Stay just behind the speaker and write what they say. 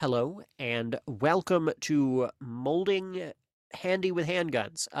Hello and welcome to Molding Handy with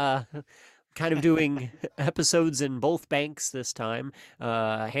Handguns. Kind of doing episodes in both banks this time.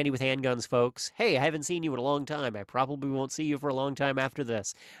 Handy with Handguns, folks. Hey, I haven't seen you in a long time. I probably won't see you for a long time after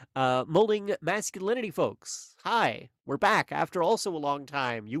this. Molding Masculinity, folks. Hi, we're back after also a long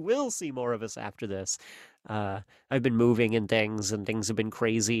time. You will see more of us after this. Uh, I've been moving and things have been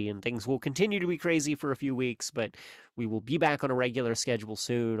crazy, and things will continue to be crazy for a few weeks, but we will be back on a regular schedule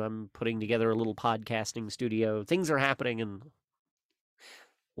soon. I'm putting together a little podcasting studio. Things are happening, and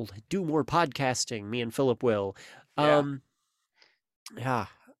we'll do more podcasting. Me and Philip will. Yeah, Um, yeah.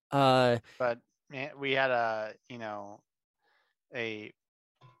 Uh, but man, we had a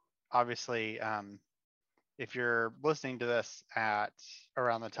obviously, if you're listening to this at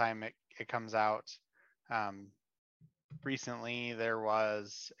around the time it comes out, um, recently there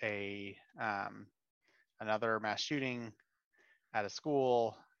was a another mass shooting at a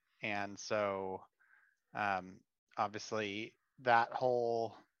school, and so um, obviously that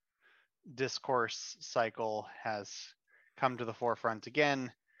whole discourse cycle has come to the forefront again.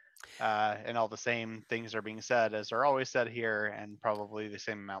 And all the same things are being said as are always said here, and probably the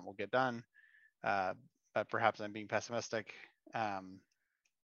same amount will get done. Uh, but perhaps I'm being pessimistic. Um,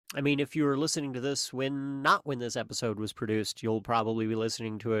 I mean, if you were listening to this not when this episode was produced, you'll probably be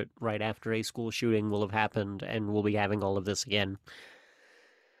listening to it right after a school shooting will have happened, and we'll be having all of this again.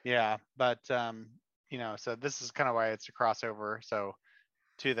 yeah, but so this is kind of why it's a crossover. So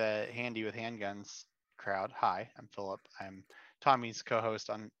to the Handy with Handguns crowd, hi, I'm Philip. I'm Tommy's co-host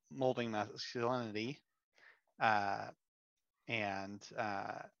on Molding Masculinity, uh, and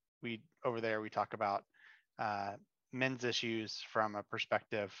we over there we talk about uh, men's issues from a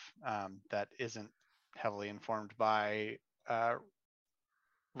perspective that isn't heavily informed by uh,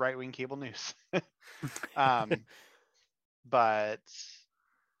 right-wing cable news, um, but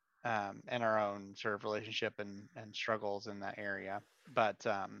and our own sort of relationship and struggles in that area. But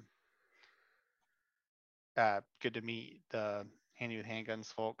good to meet the Handy with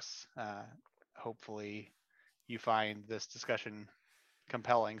Handguns folks. Hopefully, you find this discussion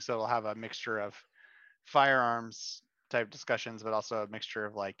compelling. So it'll have a mixture of firearms type discussions, but also a mixture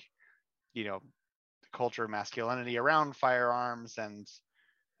of like, the culture of masculinity around firearms and,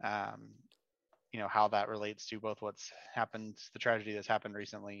 um, how that relates to both what's happened, the tragedy that's happened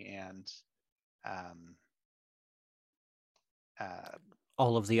recently, and um, uh,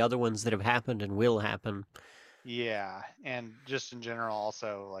 All of the other ones that have happened and will happen. yeah, and just in general,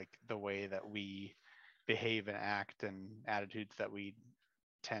 also like the way that we behave and act and attitudes that we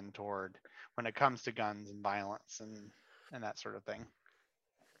tend toward when it comes to guns and violence and that sort of thing.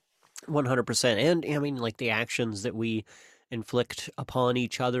 100%. And I mean, like the actions that we inflict upon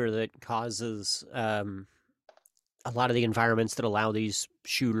each other that causes a lot of the environments that allow these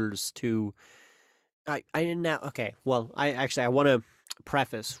shooters to. I didn't now. Okay, well, I want to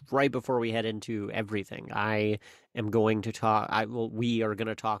preface right before we head into everything. I am going to talk. We are going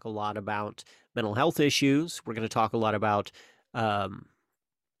to talk a lot about mental health issues. We're going to talk a lot about um,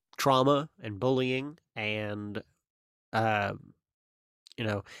 trauma and bullying and uh, you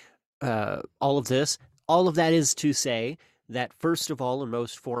know all of this. All of that is to say that first of all and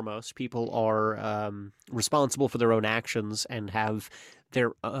most foremost, people are responsible for their own actions and have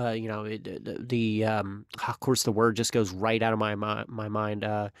their, of course, the word just goes right out of my mind.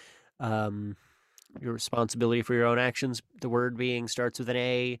 Um, your responsibility for your own actions. The word being starts with an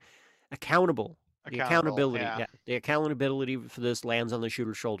A. Accountable. The Accountable, accountability, yeah. yeah, the accountability for this lands on the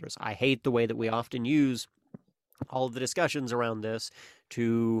shooter's shoulders. I hate the way that we often use all of the discussions around this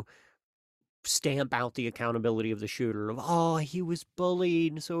to stamp out the accountability of the shooter of, oh, he was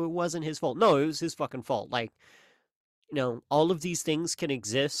bullied so it wasn't his fault. No, it was his fucking fault. Like, all of these things can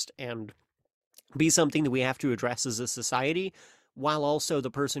exist and be something that we have to address as a society, while also the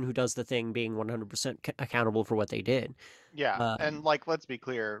person who does the thing being 100% accountable for what they did. Yeah, and um, like let's be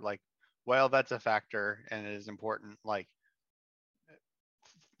clear, like while that's a factor and it is important, like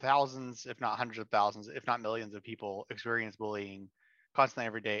thousands, if not hundreds of thousands, if not millions of people experience bullying constantly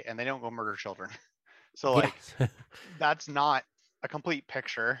every day and they don't go murder children. So yeah. like that's not a complete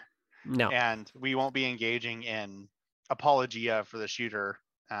picture, No. and we won't be engaging in apologia for the shooter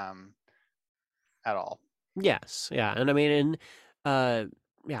um, at all. Yes, yeah, and I mean, and uh,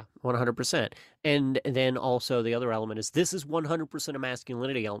 yeah, 100%. And then also the other element is this is 100% a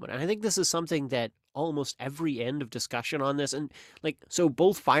masculinity element, and I think this is something that almost every end of discussion on this, and like, so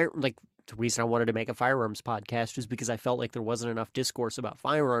both fire, like the reason I wanted to make a firearms podcast was because I felt like there wasn't enough discourse about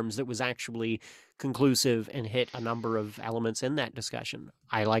firearms that was actually conclusive and hit a number of elements in that discussion.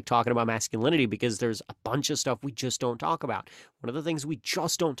 I like talking about masculinity because there's a bunch of stuff we just don't talk about. One of the things we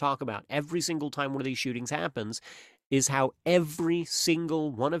just don't talk about every single time one of these shootings happens is how every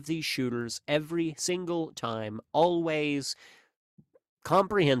single one of these shooters, every single time, always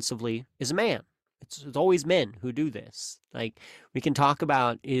comprehensively is a man. It's always men who do this. Like, we can talk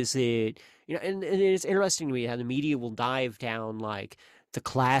about, is it, and it's interesting to me how the media will dive down, like, the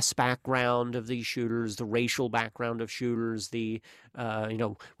class background of these shooters, the racial background of shooters,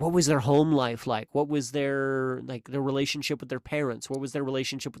 what was their home life like? What was their relationship with their parents? What was their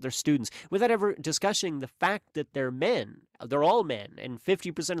relationship with their students? Without ever discussing the fact that they're men. They're all men, and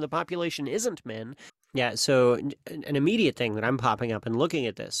 50% of the population isn't men. Yeah, so an immediate thing that I'm popping up and looking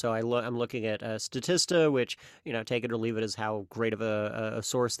at this. So I'm looking at Statista, which, take it or leave it as how great of a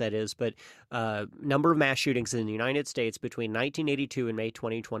source that is. But number of mass shootings in the United States between 1982 and May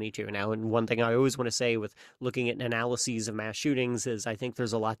 2022. Now, and one thing I always want to say with looking at analyses of mass shootings is I think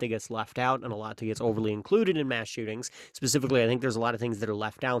there's a lot that gets left out and a lot that gets overly included in mass shootings. Specifically, I think there's a lot of things that are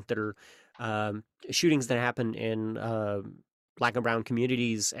left out that are shootings that happen in Black and brown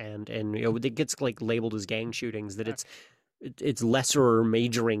communities, and it gets like labeled as gang shootings, that it's lesser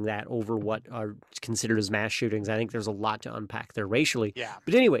majoring that over what are considered as mass shootings. I think there's a lot to unpack there racially. Yeah.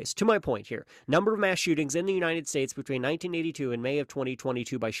 But anyways, to my point here, number of mass shootings in the United States between 1982 and May of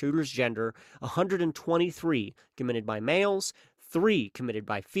 2022 by shooters gender, 123 committed by males, 3 committed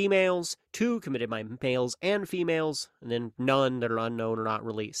by females, 2 committed by males and females, and then none that are unknown or not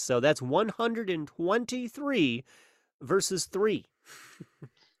released. So that's 123 versus 3.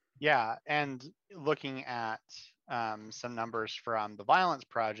 Yeah, and looking at some numbers from the Violence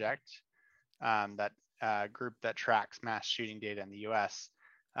Project, that group that tracks mass shooting data in the U.S.,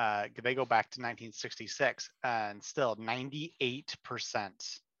 they go back to 1966, and still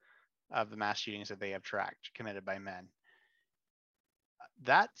 98% of the mass shootings that they have tracked committed by men.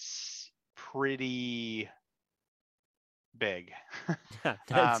 That's pretty big.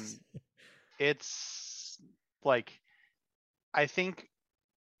 It's like, I think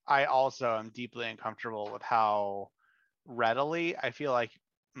I also am deeply uncomfortable with how readily I feel like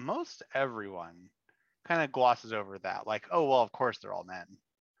most everyone kind of glosses over that. Like, oh, well, of course they're all men.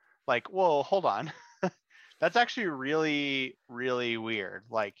 Like, whoa, hold on. That's actually really, really weird.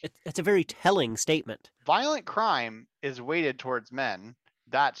 Like, it's a very telling statement. Violent crime is weighted towards men.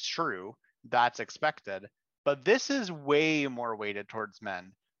 That's true. That's expected. But this is way more weighted towards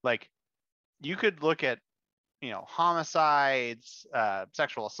men. Like, you could look at, homicides,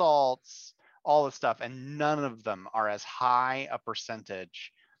 sexual assaults, all this stuff, and none of them are as high a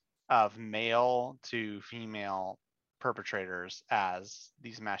percentage of male to female perpetrators as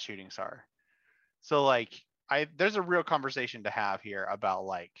these mass shootings are. So, like, there's a real conversation to have here about,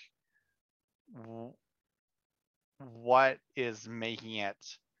 like, what is making it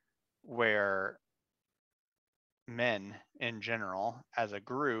where men in general as a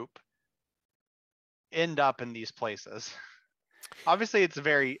group end up in these places. Obviously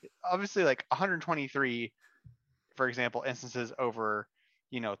like 123, for example, instances over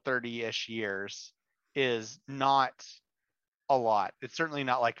 30-ish years is not a lot. It's certainly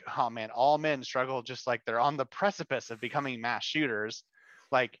not like, oh man, all men struggle just like they're on the precipice of becoming mass shooters.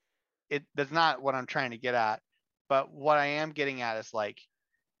 Like, that's not what I'm trying to get at. But what I am getting at is, like,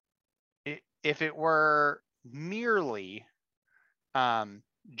 if it were merely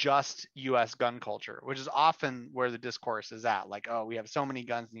just U.S. gun culture, which is often where the discourse is at, like, oh, we have so many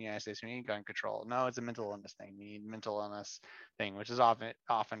guns in the United States, we need gun control. No, it's a mental illness thing. We need mental illness thing, which is often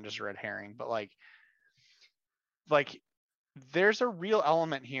just a red herring. But like there's a real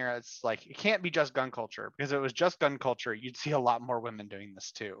element here. It's like, it can't be just gun culture, because if it was just gun culture, you'd see a lot more women doing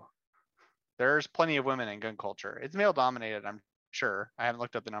this too. There's plenty of women in gun culture. It's male dominated, I'm sure. I haven't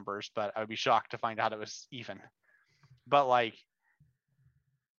looked up the numbers, but I would be shocked to find out it was even. But like,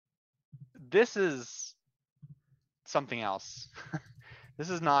 this is something else. This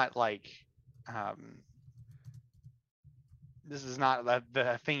is not like, this is not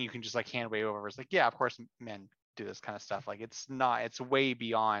the thing you can just like hand wave over. It's like, yeah, of course men do this kind of stuff. Like, it's not, it's way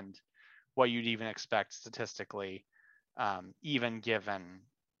beyond what you'd even expect statistically, even given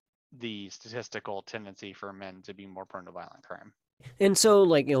the statistical tendency for men to be more prone to violent crime. And so,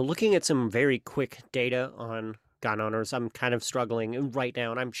 like, looking at some very quick data on gun owners, I'm kind of struggling right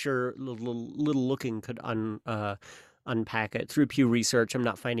now, and I'm sure little looking could unpack it. Through Pew Research, I'm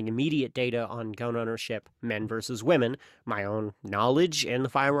not finding immediate data on gun ownership, men versus women. My own knowledge in the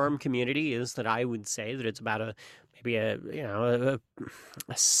firearm community is that I would say that it's about maybe a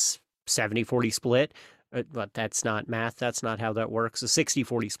 70-40 split. But that's not math. That's not how that works. A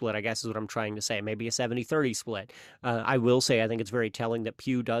 60-40 split, I guess, is what I'm trying to say. Maybe a 70-30 split. I will say I think it's very telling that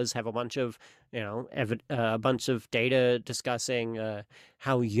Pew does have a bunch of, a bunch of data discussing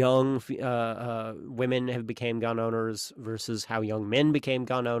how young women have became gun owners versus how young men became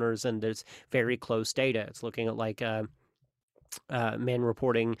gun owners, and there's very close data. It's looking at like men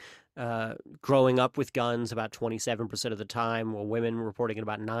reporting growing up with guns about 27% of the time, while women reporting it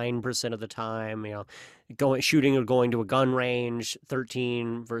about 9% of the time. Shooting or going to a gun range,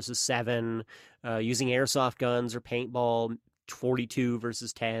 13 versus 7. Using airsoft guns or paintball, 42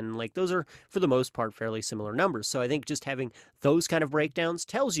 versus 10. Like those are for the most part fairly similar numbers. So I think just having those kind of breakdowns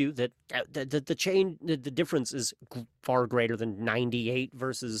tells you that the difference is far greater than 98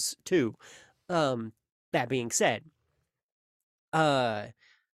 versus 2. That being said, uh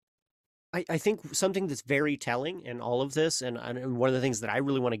I think something that's very telling in all of this, and one of the things that I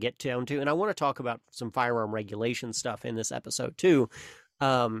really want to get down to, and I want to talk about some firearm regulation stuff in this episode too.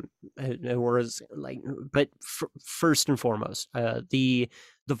 Whereas, but first and foremost, the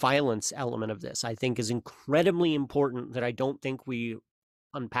violence element of this, I think, is incredibly important. That I don't think we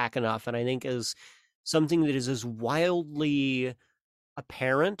unpack enough, and I think is something that is as wildly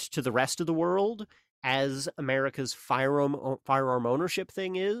apparent to the rest of the world as America's firearm ownership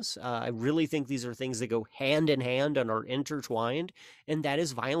thing is. I really think these are things that go hand in hand and are intertwined, and that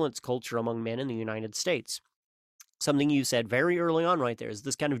is violence culture among men in the United States. Something you said very early on right there is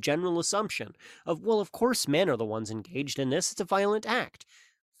this kind of general assumption of, well, of course men are the ones engaged in this. It's a violent act.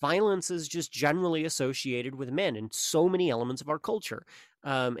 Violence is just generally associated with men in so many elements of our culture.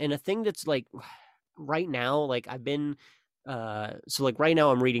 And a thing that's like right now, like I've been so like right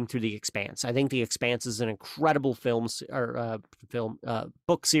now I'm reading through The Expanse. I think The Expanse is an incredible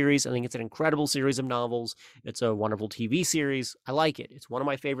book series. I think it's an incredible series of novels. It's a wonderful TV series. I like it. It's one of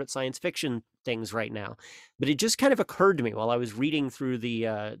my favorite science fiction things right now. But it just kind of occurred to me while I was reading through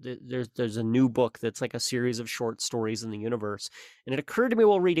there's a new book that's like a series of short stories in the universe, and it occurred to me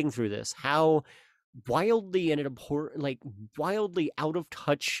while reading through this how wildly and wildly out of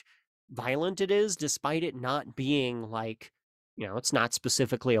touch violent it is, despite it not being like, it's not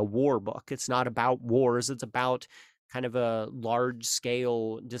specifically a war book. It's not about wars. It's about kind of a large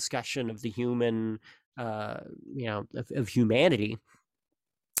scale discussion of the human, of humanity.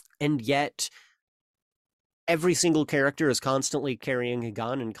 And yet every single character is constantly carrying a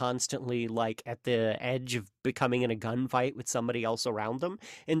gun and constantly like at the edge of becoming in a gunfight with somebody else around them.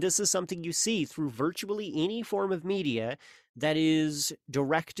 And this is something you see through virtually any form of media that is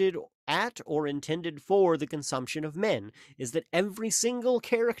directed at or intended for the consumption of men, is that every single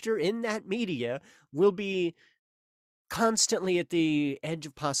character in that media will be constantly at the edge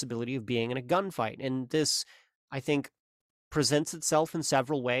of possibility of being in a gunfight. And this, I think, presents itself in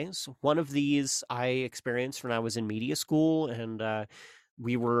several ways. One of these I experienced when I was in media school, and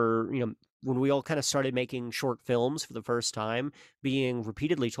we were, when we all kind of started making short films for the first time, being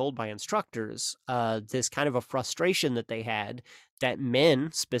repeatedly told by instructors this kind of a frustration that they had that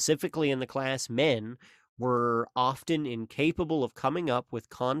men, specifically in the class, men were often incapable of coming up with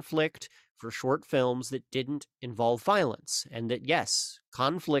conflict for short films that didn't involve violence. And that, yes,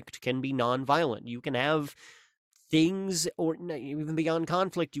 conflict can be nonviolent. You can have things, or even beyond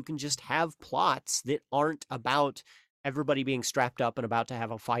conflict, you can just have plots that aren't about everybody being strapped up and about to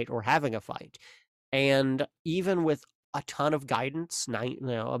have a fight or having a fight. And even with a ton of guidance,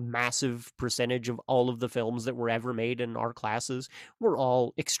 a massive percentage of all of the films that were ever made in our classes were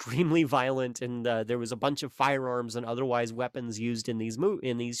all extremely violent, and there was a bunch of firearms and otherwise weapons used in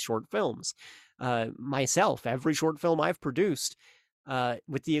these short films. Myself, every short film I've produced,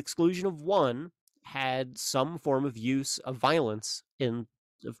 with the exclusion of one, had some form of use of violence in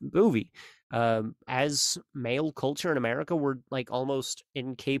the movie. As male culture in America, we're like almost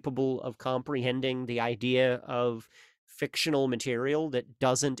incapable of comprehending the idea of fictional material that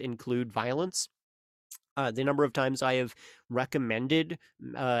doesn't include violence. The number of times I have recommended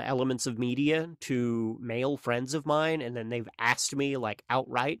elements of media to male friends of mine, and then they've asked me like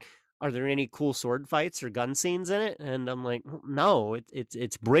outright, "Are there any cool sword fights or gun scenes in it?" And I'm like, "No,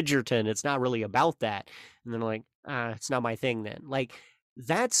 it's Bridgerton. It's not really about that." And they're like, "It's not my thing then." Like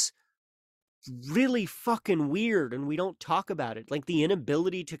that's really fucking weird, and we don't talk about it. Like the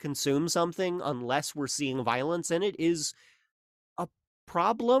inability to consume something unless we're seeing violence in it is a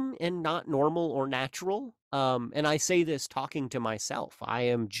problem and not normal or natural. And I say this talking to myself. I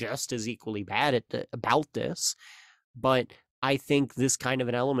am just as equally bad about this, but I think this kind of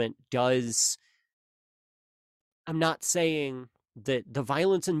an element does. I'm not saying that the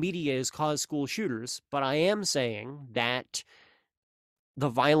violence in media has caused school shooters, but I am saying that the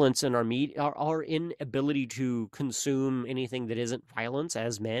violence in our media, our inability to consume anything that isn't violence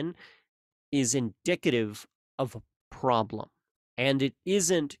as men is indicative of a problem. And it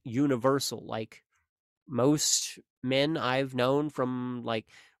isn't universal. Like most men I've known from like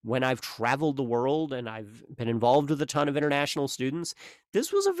when I've traveled the world and I've been involved with a ton of international students,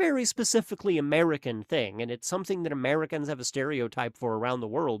 this was a very specifically American thing. And it's something that Americans have a stereotype for around the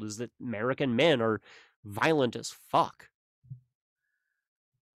world is that American men are violent as fuck.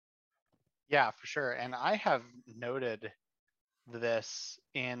 Yeah, for sure. And I have noted this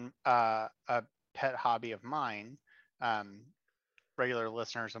in a pet hobby of mine. Um, Regular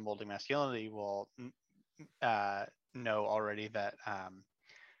listeners of Molding Masculinity will uh, know already that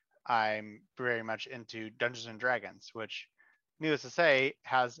I'm very much into Dungeons and Dragons, which, needless to say,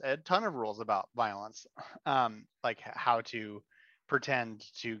 has a ton of rules about violence, like how to pretend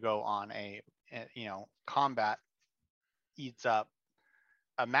to go on combat eats up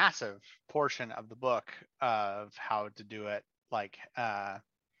a massive portion of the book of how to do it, like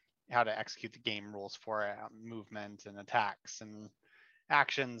how to execute the game rules for it, movement and attacks and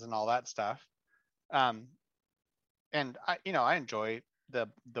actions and all that stuff. Um, and I enjoy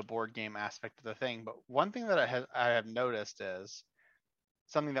the board game aspect of the thing. But one thing that I have noticed is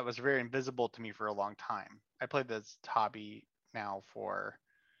something that was very invisible to me for a long time. I played this hobby now for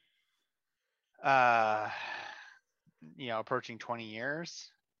uh approaching 20 years,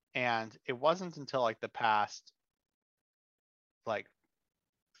 and it wasn't until like the past like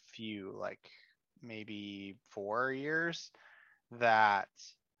few like maybe 4 years that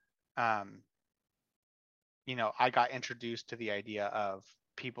um I got introduced to the idea of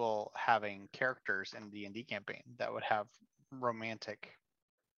people having characters in the D&D campaign that would have romantic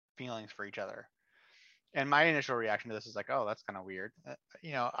feelings for each other. And my initial reaction to this is like, oh, that's kind of weird.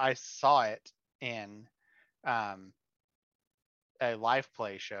 I saw it in um, a live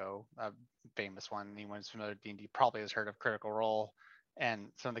play show, a famous one. Anyone who's familiar with D&D probably has heard of Critical Role, and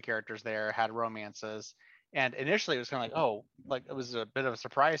some of the characters there had romances. And initially, it was kind of like, oh, like it was a bit of a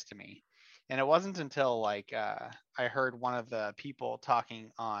surprise to me. And it wasn't until like I heard one of the people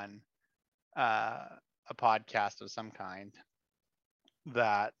talking on a podcast of some kind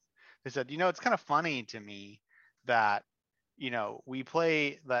that they said, it's kind of funny to me that we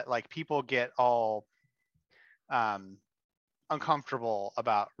play that like people get all um uncomfortable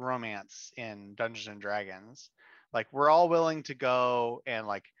about romance in Dungeons and Dragons. Like we're all willing to go and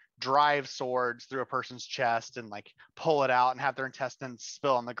like drive swords through a person's chest and like pull it out and have their intestines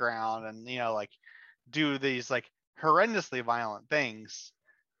spill on the ground and like do these like horrendously violent things.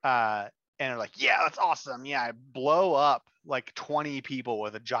 And they're like, yeah, that's awesome. Yeah, I blow up like 20 people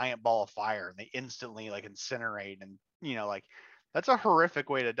with a giant ball of fire and they instantly like incinerate and like that's a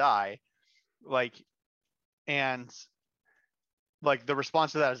horrific way to die. Like and like the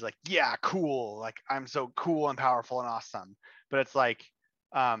response to that is like, yeah, cool, like I'm so cool and powerful and awesome. But it's like,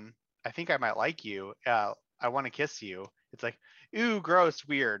 I think I might like you, I want to kiss you. It's like, ooh, gross,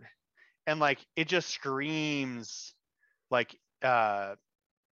 weird. And like it just screams like a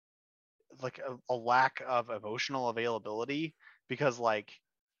lack of emotional availability, because like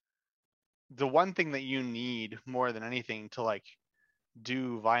the one thing that you need more than anything to like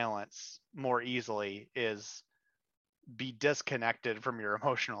do violence more easily is be disconnected from your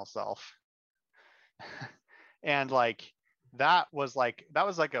emotional self. And like that was like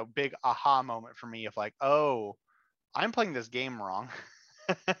a big aha moment for me of like, oh, I'm playing this game wrong.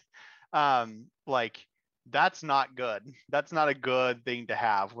 Like that's not good. That's not a good thing to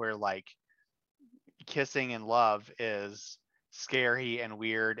have, where like kissing in love is scary and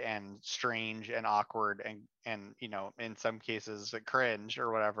weird and strange and awkward and in some cases cringe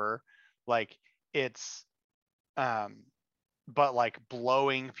or whatever. Like it's um but like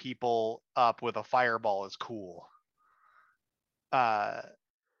blowing people up with a fireball is cool. uh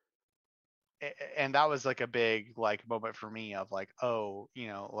and that was like a big like moment for me of like, oh,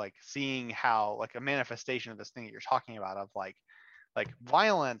 like seeing how like a manifestation of this thing that you're talking about of like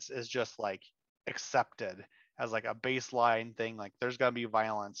violence is just like accepted as like a baseline thing. Like there's gonna be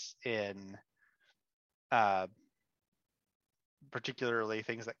violence in uh particularly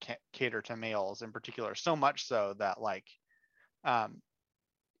things that can't cater to males in particular, so much so that like um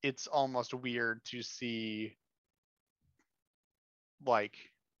it's almost weird to see like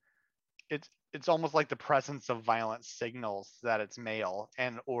it's almost like the presence of violence signals that it's male,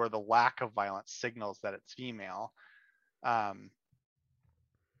 and or the lack of violence signals that it's female. um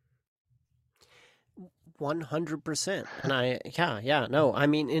 100%. And yeah, no, I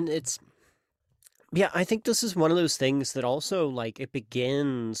mean, and it's, yeah, I think this is one of those things that also, like, it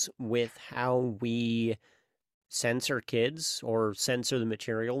begins with how we censor kids or censor the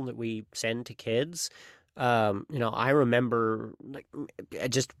material that we send to kids. I remember like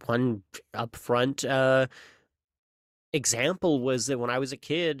just one upfront example was that when I was a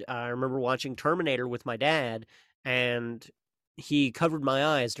kid, I remember watching Terminator with my dad, and he covered my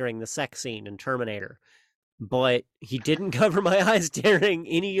eyes during the sex scene in Terminator, but he didn't cover my eyes during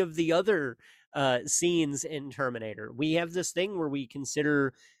any of the other scenes in Terminator. We have this thing where we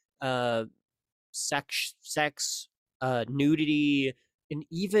consider uh, sex, nudity, and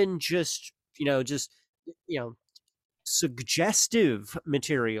even just you know, suggestive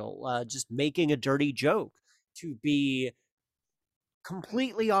material, just making a dirty joke, to be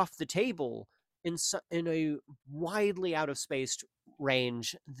completely off the table in a widely out of space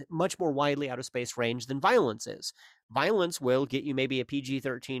range, much more widely out of space range than violence is. Violence will get you maybe a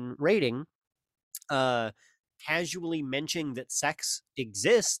PG-13 rating. Uh, Casually mentioning that sex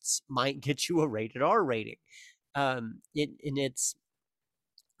exists might get you a rated R rating. And it's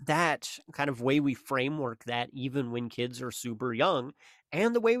that kind of way we framework that even when kids are super young,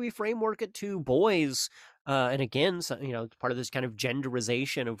 and the way we framework it to boys. And again, so, part of this kind of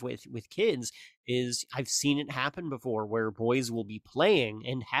genderization of with kids is I've seen it happen before where boys will be playing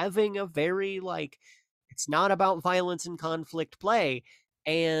and having a very like, it's not about violence and conflict play,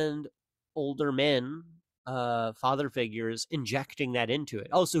 and older men, father figures, injecting that into it.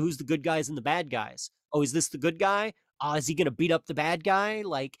 Oh, so who's the good guys and the bad guys? Oh, is this the good guy? Is he gonna beat up the bad guy?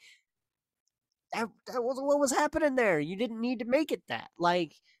 Like, that was what was happening there. You didn't need to make it that.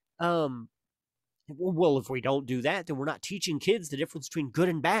 Like, um, well, if we don't do that, then we're not teaching kids the difference between good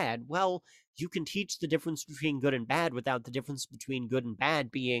and bad. Well, you can teach the difference between good and bad without the difference between good and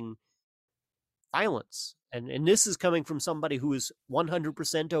bad being violence. And this is coming from somebody who is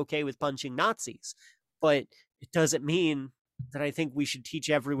 100% okay with punching Nazis, but it doesn't mean that I think we should teach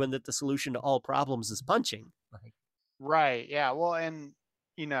everyone that the solution to all problems is punching. Like, Right. Yeah. Well, and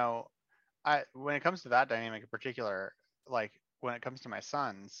you know, when it comes to that dynamic in particular, like when it comes to my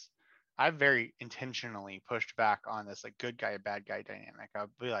sons, I've very intentionally pushed back on this like good guy bad guy dynamic. I'll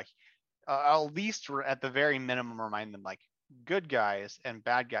be like, I'll at least at the very minimum remind them like good guys and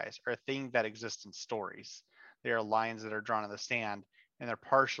bad guys are a thing that exists in stories. They are lines that are drawn in the sand, and they're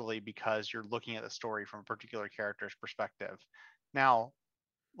partially because you're looking at the story from a particular character's perspective. Now,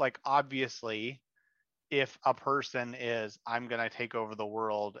 like obviously, if a person is I'm going to take over the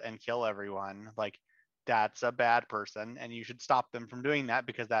world and kill everyone, like that's a bad person and you should stop them from doing that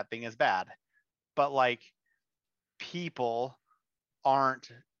because that thing is bad. But like people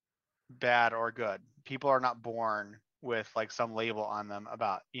aren't bad or good. People are not born with like some label on them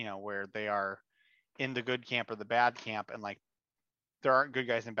about, where they are in the good camp or the bad camp, and like there aren't good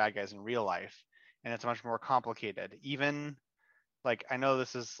guys and bad guys in real life. And it's much more complicated. Even like I know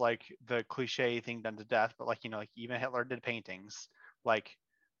this is like the cliche thing done to death, but like like even Hitler did paintings like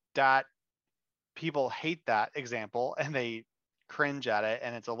that. People hate that example and they cringe at it,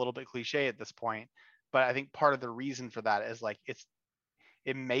 and it's a little bit cliche at this point. But I think part of the reason for that is like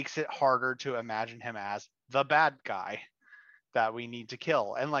it makes it harder to imagine him as the bad guy that we need to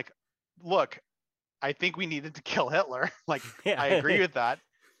kill. And like, look, I think we needed to kill Hitler. Like, I agree yeah. with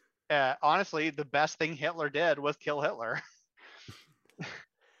that. Honestly, the best thing Hitler did was kill Hitler.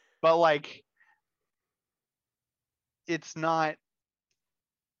 But like, it's not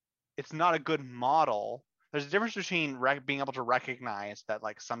it's not a good model. There's a difference between being able to recognize that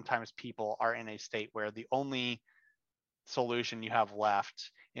like sometimes people are in a state where the only solution you have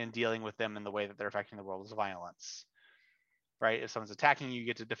left in dealing with them in the way that they're affecting the world is violence, right? If someone's attacking you, you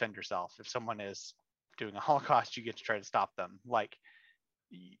get to defend yourself. If someone is doing a Holocaust, you get to try to stop them. Like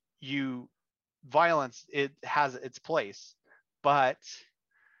you, violence, it has its place, but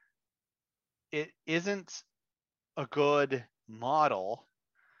it isn't a good model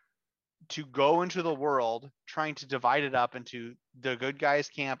to go into the world trying to divide it up into the good guys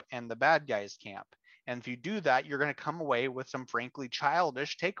camp and the bad guys camp. And if you do that, you're going to come away with some frankly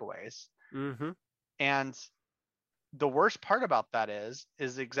childish takeaways. Mm-hmm. And the worst part about that is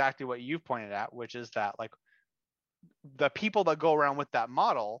exactly what you've pointed at, which is that like the people that go around with that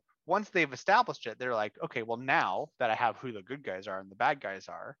model, once they've established it, they're like, okay, well now that I have who the good guys are and the bad guys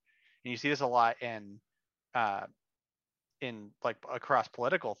are, and you see this a lot uh, in like across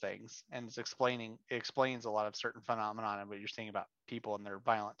political things, and it explains a lot of certain phenomenon and what you're saying about people and their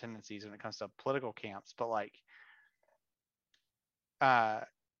violent tendencies when it comes to political camps. But like uh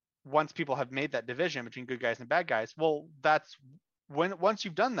once people have made that division between good guys and bad guys, well that's when once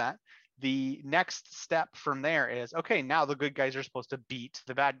you've done that, the next step from there is okay, now the good guys are supposed to beat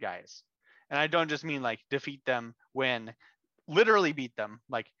the bad guys. And I don't just mean like defeat them, when literally beat them,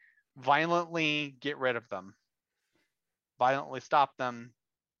 like violently get rid of them. violently stop them,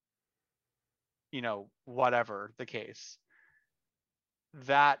 whatever the case.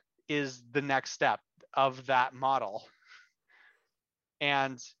 That is the next step of that model.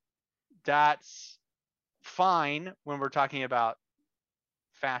 And that's fine when we're talking about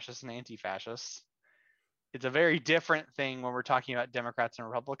fascists and anti-fascists. It's a very different thing when we're talking about Democrats and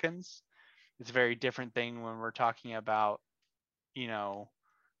Republicans. It's a very different thing when we're talking about,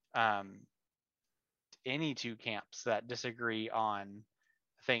 any two camps that disagree on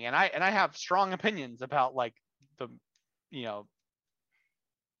a thing. And I have strong opinions about like the,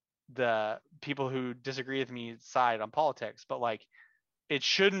 the people who disagree with me side on politics, but like it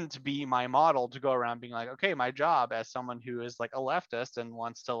shouldn't be my model to go around being like, okay, my job as someone who is like a leftist and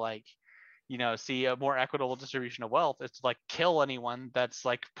wants to like, see a more equitable distribution of wealth is to like kill anyone that's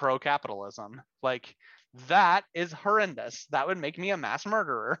like pro-capitalism. Like that is horrendous. That would make me a mass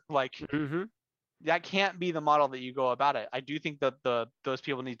murderer. Like that can't be the model that you go about it. I do think that those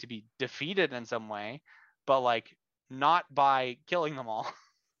people need to be defeated in some way, but like not by killing them all.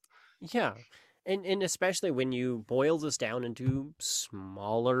 Yeah. And especially when you boil this down into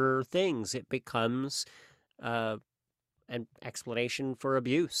smaller things, it becomes an explanation for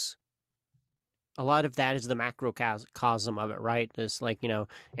abuse. A lot of that is the macrocosm of it, right? This, like,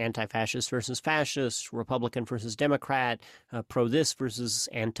 anti-fascist versus fascist, Republican versus Democrat, pro this versus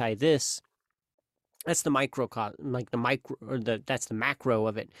anti this. That's the that's the macro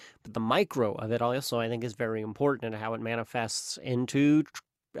of it. But the micro of it also, I think, is very important in how it manifests into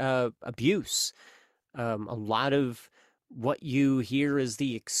abuse. A lot of what you hear is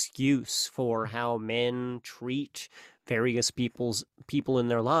the excuse for how men treat various people in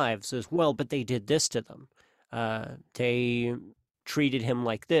their lives is, well, but they did this to them. They treated him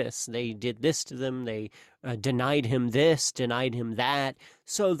like this. They did this to them. They denied him this, denied him that.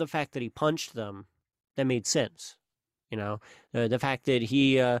 So the fact that he punched them, that made sense. The fact that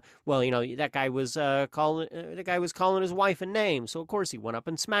he, that guy was calling his wife a name, so of course he went up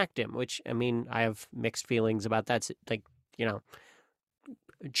and smacked him. Which, I mean, I have mixed feelings about that. Like,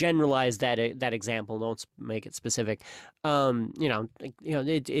 generalize that example. Don't make it specific.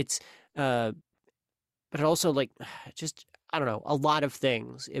 It's but also like just, I don't know, a lot of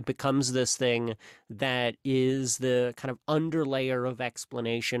things. It becomes this thing that is the kind of underlayer of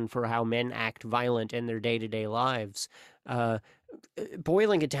explanation for how men act violent in their day-to-day lives.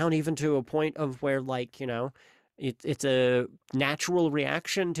 Boiling it down even to a point of where, like, it's a natural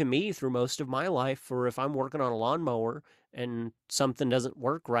reaction to me through most of my life. Or if I'm working on a lawnmower and something doesn't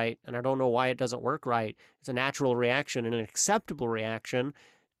work right and I don't know why it doesn't work right, it's a natural reaction and an acceptable reaction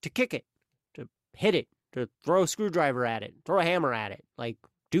to kick it, to hit it, to throw a screwdriver at it, throw a hammer at it, like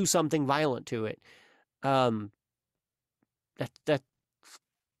do something violent to it. That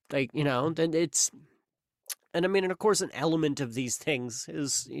like, then it's, and I mean, and of course, an element of these things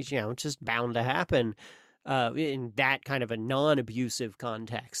is just bound to happen. In that kind of a non-abusive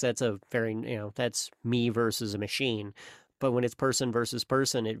context, that's a very, that's me versus a machine. But when it's person versus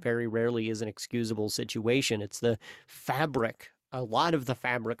person, it very rarely is an excusable situation. It's the fabric, a lot of the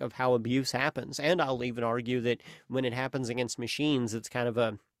fabric of how abuse happens. And I'll even argue that when it happens against machines, it's kind of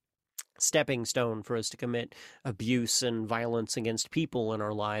a stepping stone for us to commit abuse and violence against people in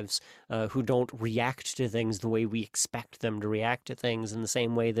our lives who don't react to things the way we expect them to react to things, in the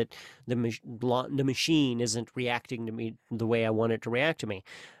same way that the machine isn't reacting to me the way I want it to react to me.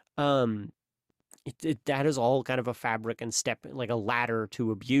 That is all kind of a fabric and step, like a ladder to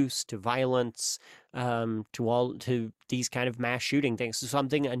abuse, to violence, to these kind of mass shooting things. So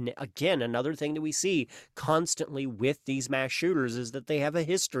something, again, another thing that we see constantly with these mass shooters is that they have a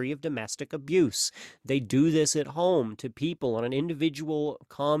history of domestic abuse. They do this at home to people on an individual,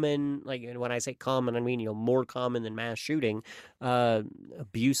 common, like when I say common, I mean, more common than mass shooting,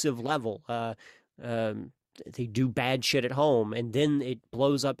 abusive level. They do bad shit at home, and then it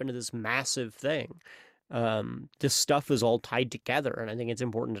blows up into this massive thing. This stuff is all tied together, and I think it's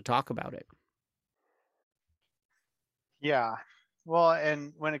important to talk about it. Yeah. Well,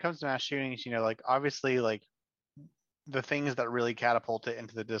 and when it comes to mass shootings, like obviously, like the things that really catapult it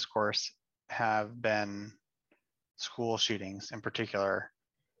into the discourse have been school shootings in particular,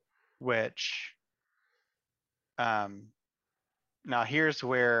 which now here's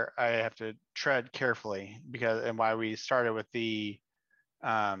where I have to tread carefully, because, and why we started with the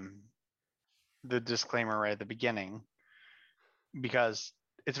disclaimer right at the beginning, because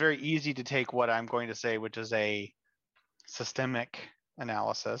it's very easy to take what I'm going to say, which is a systemic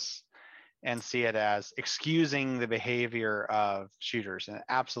analysis, and see it as excusing the behavior of shooters, and it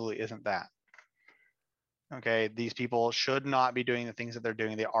absolutely isn't that. Okay, these people should not be doing the things that they're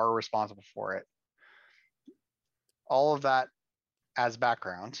doing. They are responsible for it. all of that as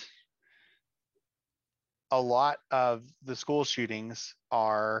background, a lot of the school shootings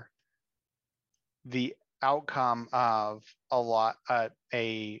are the outcome of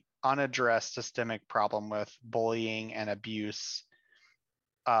a unaddressed systemic problem with bullying and abuse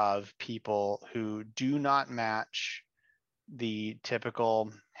of people who do not match the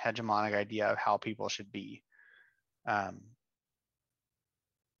typical hegemonic idea of how people should be.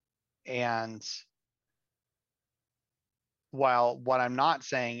 And while what I'm not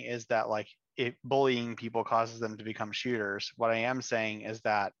saying is that like if bullying people causes them to become shooters, what I am saying is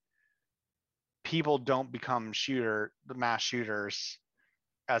that people don't become mass shooters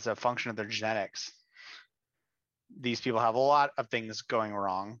as a function of their genetics. These people have a lot of things going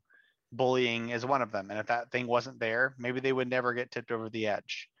wrong. Bullying is one of them. And if that thing wasn't there, maybe they would never get tipped over the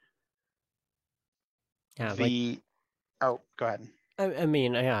edge. Yeah, like oh, go ahead. I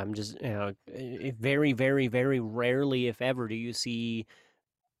mean, yeah, I'm just, very, very, very rarely, if ever, do you see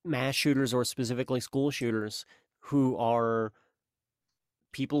mass shooters or specifically school shooters who are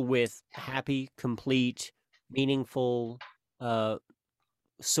people with happy, complete, meaningful, uh,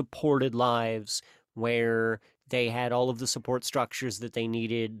 supported lives where they had all of the support structures that they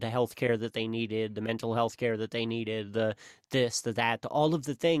needed, the health care that they needed, the mental health care that they needed, the this, the that, all of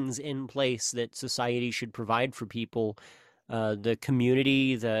the things in place that society should provide for people. The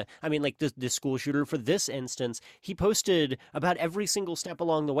community, I mean, like the school shooter for this instance, he posted about every single step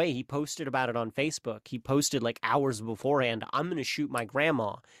along the way. He posted about it on Facebook. He posted like hours beforehand, I'm going to shoot my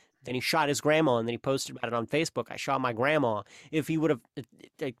grandma. Then he shot his grandma, and then he posted about it on Facebook. I shot my grandma. If he would have,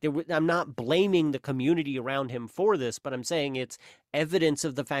 I'm not blaming the community around him for this, but I'm saying it's evidence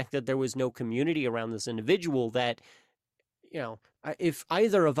of the fact that there was no community around this individual that, if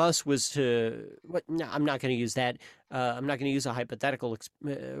either of us was to, no, I'm not going to use that. I'm not going to use a hypothetical.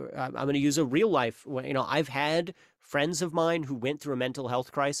 I'm going to use a real life. I've had friends of mine who went through a mental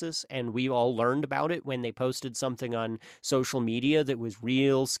health crisis, and we all learned about it when they posted something on social media that was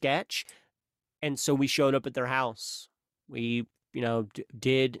real sketch. And so we showed up at their house. We,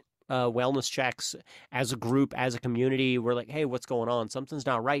 did wellness checks as a group, as a community. We're like, hey, what's going on? Something's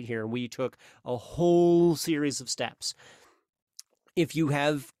not right here. And we took a whole series of steps. If you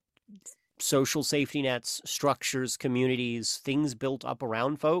have social safety nets, structures, communities, things built up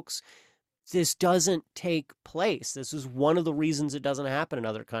around folks, this doesn't take place. This is one of the reasons it doesn't happen in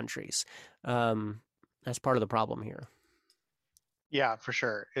other countries. That's part of the problem here. Yeah, for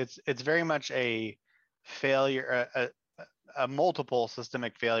sure. It's very much a failure, a multiple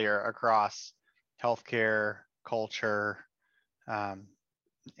systemic failure across healthcare, culture,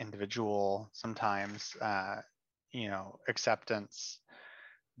 individual, sometimes, acceptance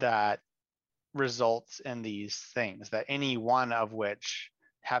that results in these things, that any one of which,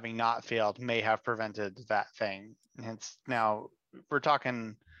 having not failed, may have prevented that thing. And it's now we're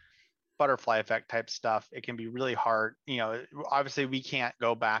talking butterfly effect type stuff. It can be really hard. Obviously we can't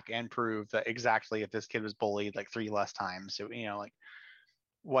go back and prove that exactly if this kid was bullied like 3 less times. So, like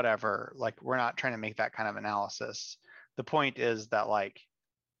whatever, like we're not trying to make that kind of analysis. The point is that like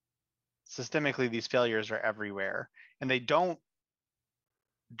systemically these failures are everywhere, and they don't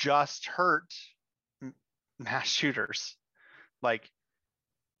just hurt mass shooters. Like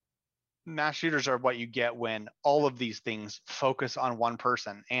mass shooters are what you get when all of these things focus on one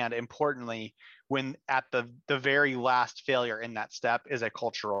person, and importantly, when at the very last failure in that step is a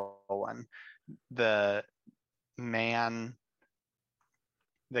cultural one. The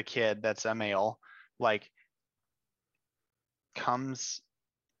kid that's a male, like comes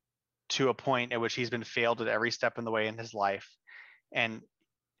to a point at which he's been failed at every step in the way in his life, and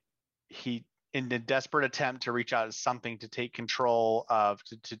he, in a desperate attempt to reach out as something to take control of,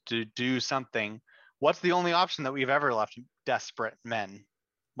 to do something, what's the only option that we've ever left desperate men?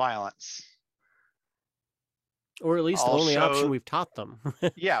 Violence. Or at least the only option we've taught them.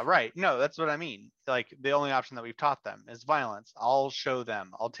 Yeah, right. No, that's what I mean. Like the only option that we've taught them is violence. I'll show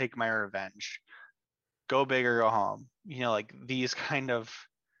them. I'll take my revenge. Go big or go home. Like these kind of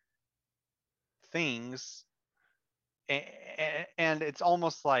things. And it's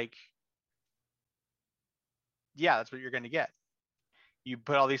almost like, yeah, that's what you're going to get. You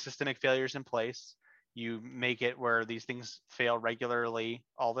put all these systemic failures in place. You make it where these things fail regularly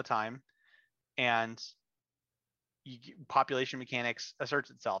all the time, and population mechanics asserts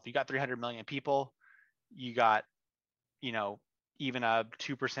itself. You got 300 million people. You got, even a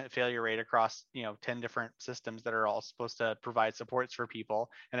 2% failure rate across, 10 different systems that are all supposed to provide supports for people.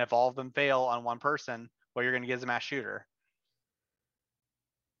 And if all of them fail on one person, what you're going to get is a mass shooter.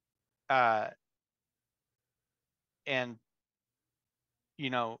 And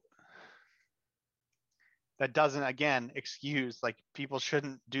that doesn't, again, excuse, like, people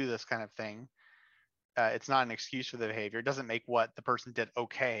shouldn't do this kind of thing. It's not an excuse for the behavior. It doesn't make what the person did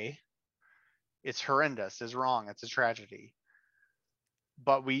okay. It's horrendous. It's wrong. It's a tragedy.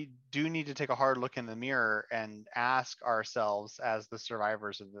 But we do need to take a hard look in the mirror and ask ourselves, as the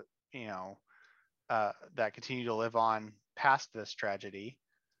survivors of the, that continue to live on past this tragedy,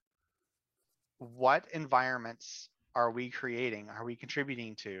 what environments are we creating, are we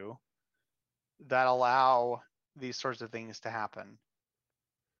contributing to, that allow these sorts of things to happen?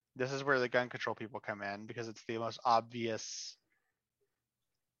 This is where the gun control people come in, because it's the most obvious,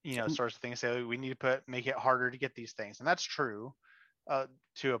 sorts of things. Say we need to make it harder to get these things, and that's true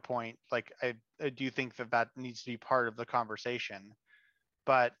to a point. Like, I do think that needs to be part of the conversation,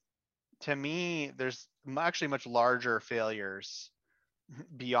 but to me, there's actually much larger failures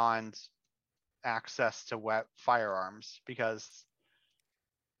beyond access to firearms, because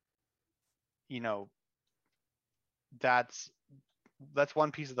that's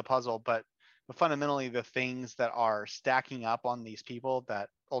one piece of the puzzle, but fundamentally the things that are stacking up on these people that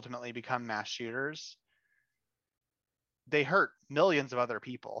ultimately become mass shooters, they hurt millions of other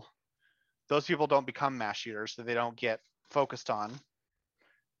people. Those people don't become mass shooters, so they don't get focused on,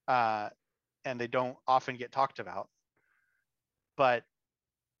 and they don't often get talked about. But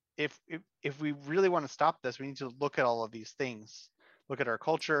if we really want to stop this, we need to look at all of these things. Look at our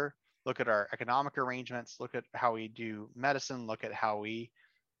culture, look at our economic arrangements, look at how we do medicine, look at how we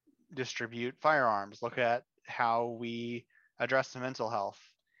distribute firearms, look at how we address the mental health.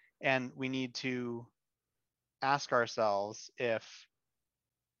 And we need to ask ourselves if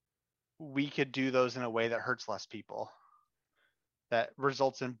we could do those in a way that hurts less people, that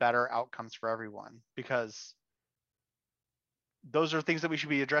results in better outcomes for everyone, because those are things that we should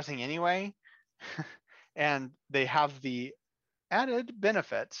be addressing anyway. And they have the added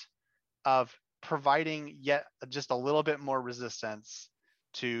benefit of providing yet just a little bit more resistance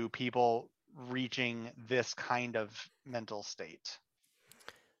to people reaching this kind of mental state.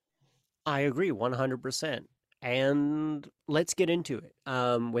 I agree 100%. And let's get into it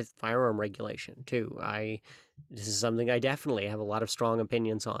with firearm regulation too. This is something I definitely have a lot of strong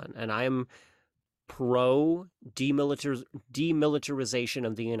opinions on, and I'm pro demilitarization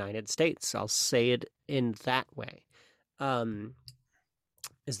of the United States. I'll say it in that way.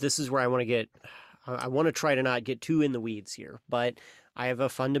 This is where I want to try to not get too in the weeds here, but I have a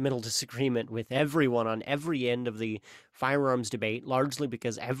fundamental disagreement with everyone on every end of the firearms debate, largely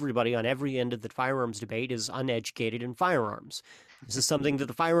because everybody on every end of the firearms debate is uneducated in firearms. This is something that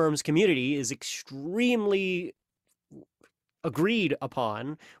the firearms community is extremely agreed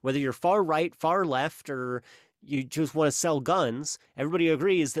upon, whether you're far right, far left, or you just want to sell guns. Everybody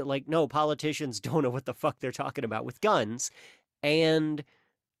agrees that, like, no, politicians don't know what the fuck they're talking about with guns. And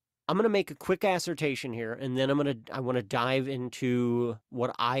I'm going to make a quick assertion here, and then I want to dive into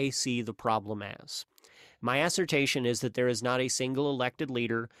what I see the problem as. My assertion is that there is not a single elected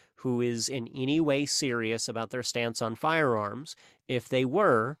leader who is in any way serious about their stance on firearms. If they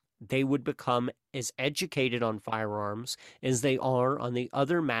were, they would become as educated on firearms as they are on the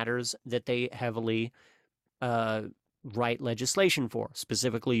other matters that they heavily write legislation for,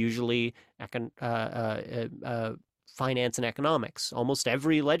 specifically usually finance and economics. Almost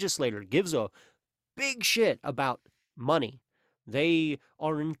every legislator gives a big shit about money. They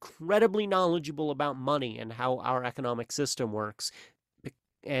are incredibly knowledgeable about money and how our economic system works,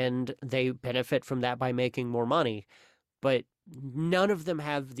 and they benefit from that by making more money. But none of them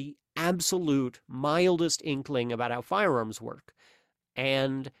have the absolute mildest inkling about how firearms work.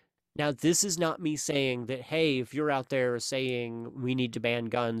 And now, this is not me saying that, hey, if you're out there saying we need to ban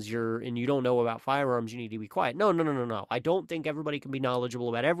guns, and you don't know about firearms, you need to be quiet. No. I don't think everybody can be knowledgeable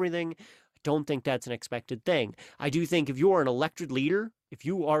about everything. I don't think that's an expected thing. I do think if you are an elected leader, if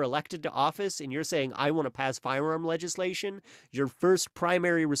you are elected to office and you're saying, I want to pass firearm legislation, your first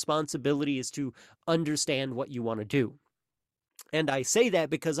primary responsibility is to understand what you want to do. And I say that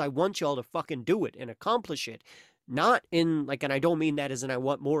because I want y'all to fucking do it and accomplish it. Not in, like, and I don't mean that as in I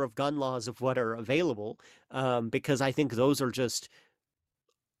want more of gun laws of what are available, because I think those are just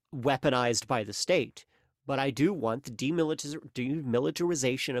weaponized by the state. But I do want the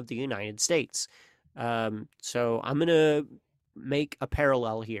demilitarization of the United States. So I'm going to make a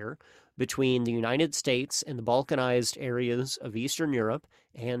parallel here between the United States and the Balkanized areas of Eastern Europe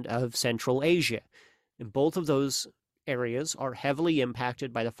and of Central Asia. And both of those areas are heavily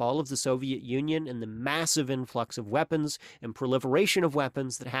impacted by the fall of the Soviet Union and the massive influx of weapons and proliferation of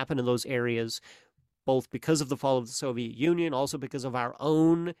weapons that happened in those areas, both because of the fall of the Soviet Union, also because of our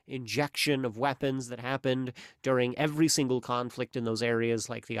own injection of weapons that happened during every single conflict in those areas,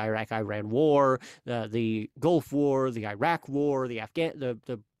 like the Iraq-Iran War, the Gulf War, the Iraq War, the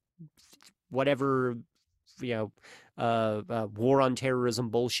whatever, you know, war on terrorism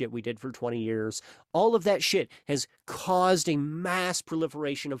bullshit we did for 20 years. All of that shit has caused a mass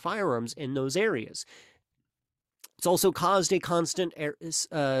proliferation of firearms in those areas. It's also caused a constant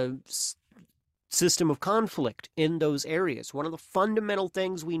system of conflict in those areas. One of the fundamental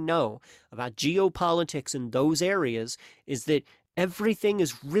things we know about geopolitics in those areas is that everything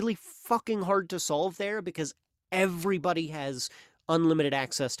is really fucking hard to solve there because everybody has unlimited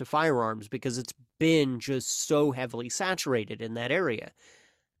access to firearms because it's been just so heavily saturated in that area.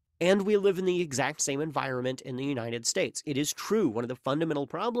 And we live in the exact same environment in the United States. It is true. One of the fundamental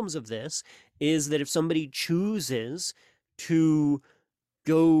problems of this is that if somebody chooses to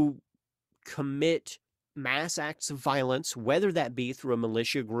go commit mass acts of violence, whether that be through a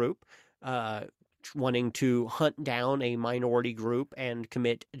militia group, wanting to hunt down a minority group and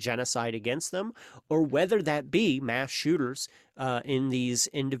commit genocide against them, or whether that be mass shooters in these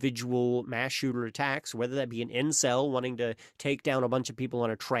individual mass shooter attacks, whether that be an incel wanting to take down a bunch of people on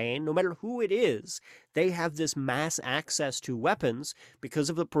a train, no matter who it is, they have this mass access to weapons because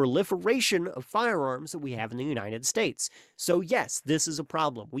of the proliferation of firearms that we have in the United States. So yes, this is a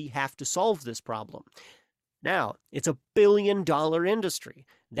problem. We have to solve this problem. Now, it's a billion-dollar industry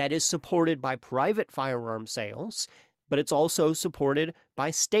that is supported by private firearm sales, but it's also supported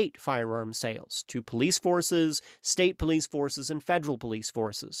by state firearm sales to police forces, state police forces, and federal police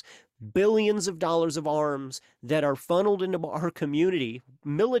forces. Billions of dollars of arms that are funneled into our community,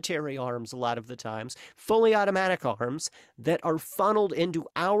 military arms a lot of the times, fully automatic arms that are funneled into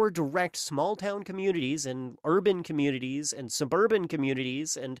our direct small-town communities and urban communities and suburban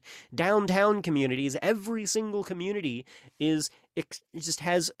communities and downtown communities. Every single community just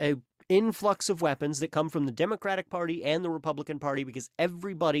has a influx of weapons that come from the Democratic Party and the Republican Party because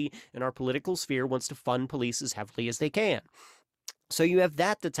everybody in our political sphere wants to fund police as heavily as they can. So you have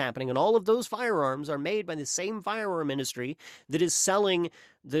that's happening, and all of those firearms are made by the same firearm industry that is selling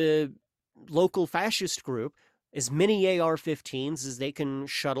the local fascist group as many AR-15s as they can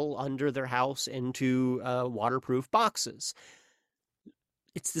shuttle under their house into waterproof boxes.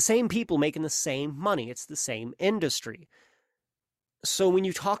 It's the same people making the same money. It's the same industry. So when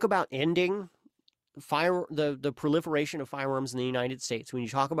you talk about ending the proliferation of firearms in the United States, when you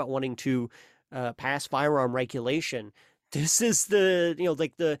talk about wanting to pass firearm regulation, this is the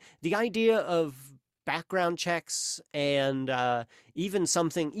idea of background checks and even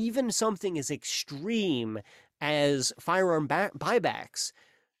something as extreme as firearm buybacks.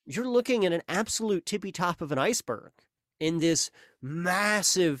 You're looking at an absolute tippy top of an iceberg in this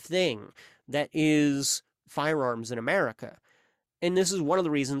massive thing that is firearms in America. And this is one of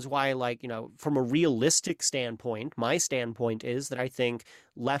the reasons why, from a realistic standpoint, my standpoint is that I think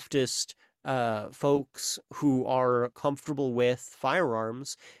leftist folks who are comfortable with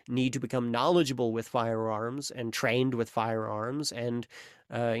firearms need to become knowledgeable with firearms and trained with firearms and,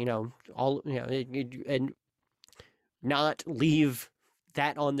 and not leave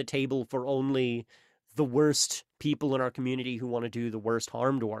that on the table for only the worst people in our community who want to do the worst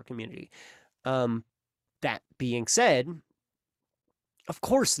harm to our community. That being said, of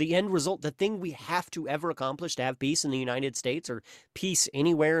course, the end result, the thing we have to ever accomplish to have peace in the United States or peace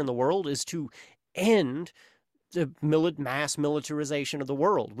anywhere in the world is to end the mass militarization of the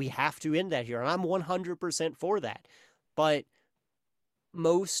world. We have to end that here, and I'm 100% for that. But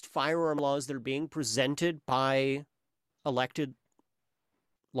most firearm laws that are being presented by elected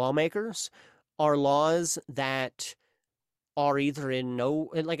lawmakers are laws that are either and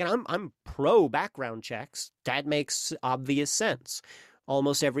I'm pro background checks. That makes obvious sense.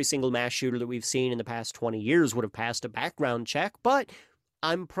 Almost every single mass shooter that we've seen in the past 20 years would have passed a background check, but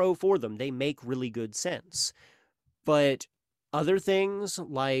I'm pro for them. They make really good sense. But other things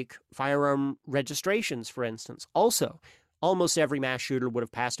like firearm registrations, for instance, also, almost every mass shooter would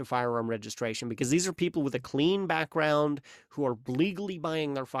have passed a firearm registration because these are people with a clean background who are legally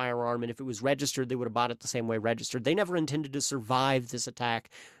buying their firearm, and if it was registered, they would have bought it the same way registered. They never intended to survive this attack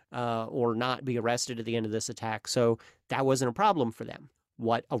or not be arrested at the end of this attack, so that wasn't a problem for them.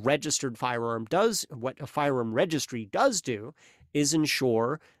 What a registered firearm does, what a firearm registry does do, is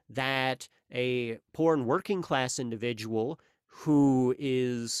ensure that a poor and working class individual who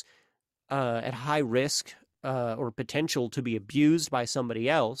is at high risk or potential to be abused by somebody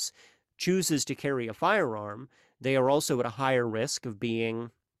else chooses to carry a firearm, they are also at a higher risk of being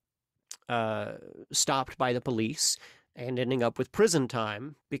stopped by the police and ending up with prison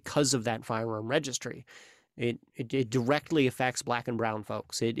time because of that firearm registry. It directly affects black and brown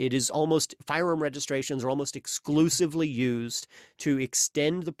folks. It is almost, firearm registrations are almost exclusively used to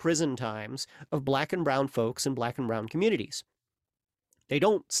extend the prison times of black and brown folks in black and brown communities. They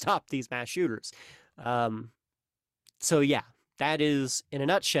don't stop these mass shooters. Um, so yeah, that is, in a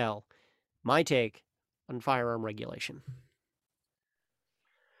nutshell, my take on firearm regulation.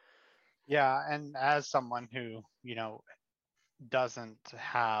 Yeah, and as someone who, doesn't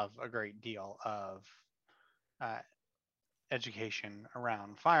have a great deal of uh, education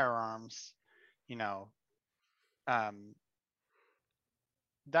around firearms, you know, um,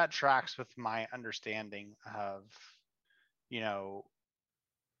 that tracks with my understanding of, you know,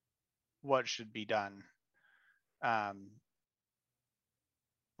 what should be done. Um,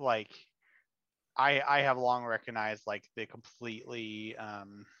 like I have long recognized like the completely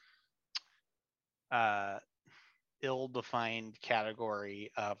uh ill-defined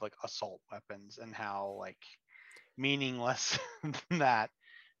category of like assault weapons and how like meaningless that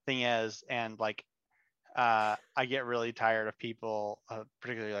thing is, and like I get really tired of people,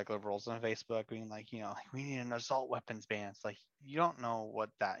 particularly like liberals on Facebook, being like, like, we need an assault weapons ban. It's like, you don't know what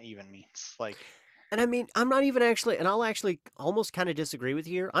that even means. Like, And I mean, I'm not even actually, and I'll actually almost kind of disagree with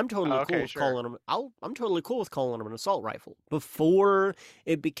you here. I'm oh, totally cool okay, with sure. calling them. I'm totally cool with calling them an assault rifle. Before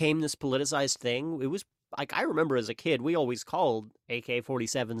it became this politicized thing, it was like, I remember as a kid, we always called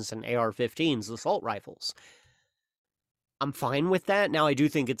AK-47s and AR-15s assault rifles. I'm fine with that. Now, I do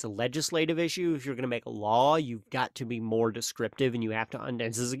think it's a legislative issue. If you're going to make a law, you've got to be more descriptive, and you have to. And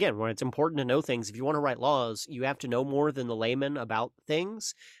this is again where it's important to know things. If you want to write laws, you have to know more than the layman about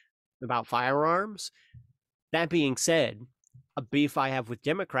things, about firearms. That being said, a beef I have with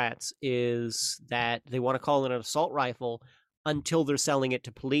Democrats is that they want to call it an assault rifle until they're selling it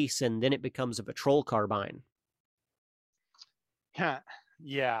to police, and then it becomes a patrol carbine.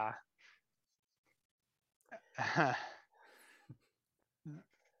 Yeah.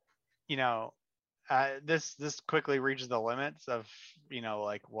 you know, this quickly reaches the limits of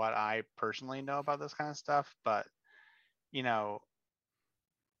like what I personally know about this kind of stuff, but you know,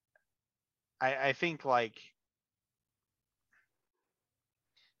 I think like,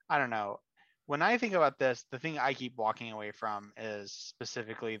 I don't know. When I think about this, the thing I keep walking away from is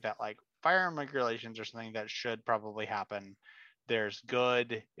specifically that like firearm regulations are something that should probably happen. There's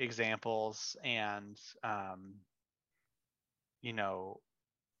good examples and you know,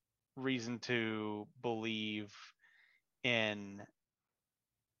 reason to believe in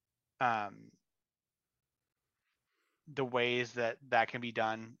um the ways that that can be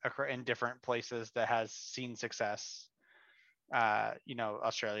done in different places that has seen success.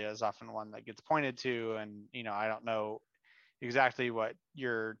 Australia is often one that gets pointed to, and I don't know exactly what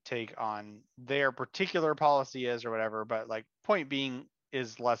your take on their particular policy is or whatever, but like, point being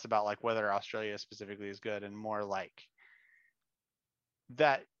is less about like whether Australia specifically is good and more like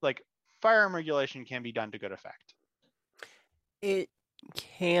that like firearm regulation can be done to good effect. It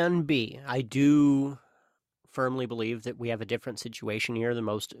can be. I do firmly believe that we have a different situation here than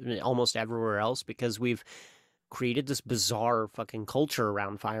almost everywhere else, because we've created this bizarre fucking culture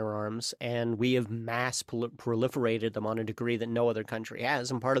around firearms, and we have mass proliferated them on a degree that no other country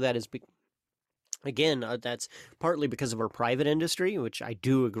has. And part of that is again, that's partly because of our private industry, which I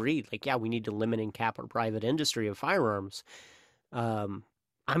do agree. Like, yeah, we need to limit and cap our private industry of firearms. Um,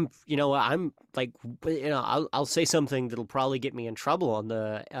 I'm like, I'll say something that'll probably get me in trouble on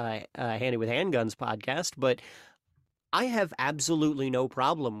the Handy with Handguns podcast, but I have absolutely no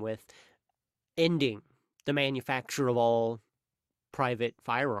problem with ending the manufacture of all private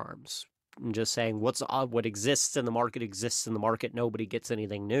firearms and just saying what exists in the market exists in the market. Nobody gets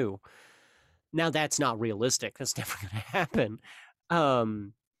anything new. Now that's not realistic. That's never going to happen.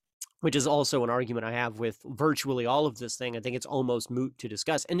 Um, which is also an argument I have with virtually all of this thing. I think it's almost moot to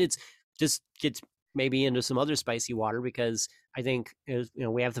discuss, and it's just gets maybe into some other spicy water, because I think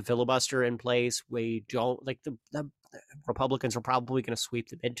we have the filibuster in place. We don't like the Republicans are probably going to sweep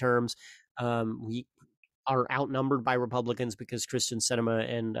the midterms. We are outnumbered by Republicans because Kristen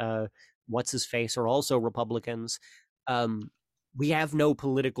Sinema and what's his face are also Republicans. Um, we have no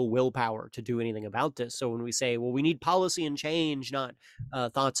political willpower to do anything about this. So when we say, well, we need policy and change, not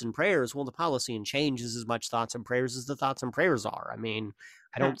thoughts and prayers, well, the policy and change is as much thoughts and prayers as the thoughts and prayers are. I mean,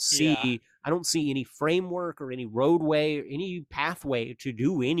 Yeah. I don't see any framework or any roadway or any pathway to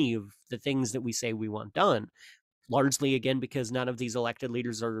do any of the things that we say we want done. Largely, again, because none of these elected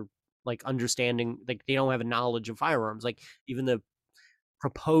leaders are like understanding, like they don't have a knowledge of firearms. Like, even the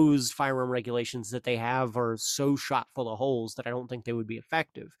proposed firearm regulations that they have are so shot full of holes that I don't think they would be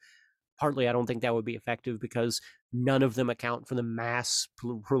effective. partly I don't think that would be effective because none of them account for the mass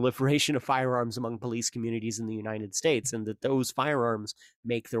proliferation of firearms among police communities in the United States, and that those firearms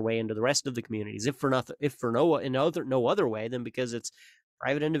make their way into the rest of the communities. If for no other way than because it's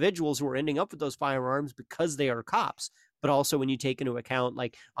private individuals who are ending up with those firearms because they are cops. But also when you take into account,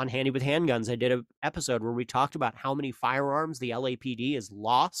 like on Handy with Handguns, I did an episode where we talked about how many firearms the LAPD has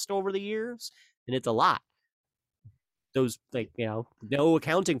lost over the years, and it's a lot. Those, like, no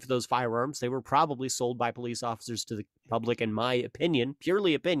accounting for those firearms, they were probably sold by police officers to the public, in my opinion,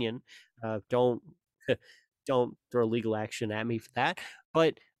 purely opinion. Don't don't throw legal action at me for that.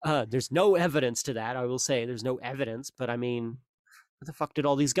 But there's no evidence to that. I will say there's no evidence. But I mean, where the fuck did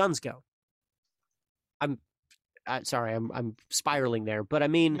all these guns go? I'm sorry, I'm spiraling there, but I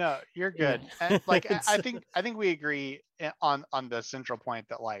mean, No, you're yeah, good. And like I think we agree on the central point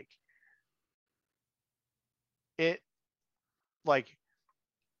that like it like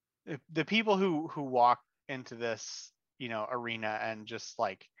the people who walk into this arena and just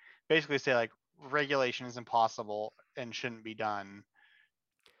like basically say like regulation is impossible and shouldn't be done.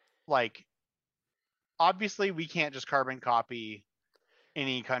 Like obviously we can't just carbon copy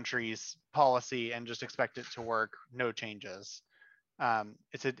any country's policy and just expect it to work, no changes.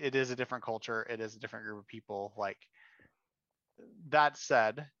 It is a different culture, it is a different group of people. Like that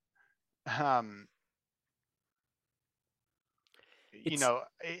said, um it's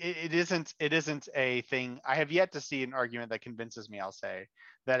it isn't a thing. I have yet to see an argument that convinces me, I'll say,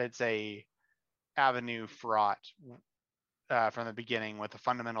 that it's a avenue fraught from the beginning with a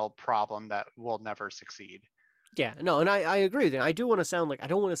fundamental problem that will never succeed. yeah, no, and I agree with you. I don't want to sound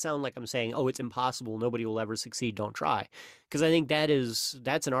like I'm saying, oh, it's impossible, nobody will ever succeed, don't try, because I think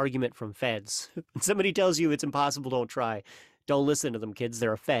that's an argument from feds. When somebody tells you it's impossible, don't try, don't listen to them, kids.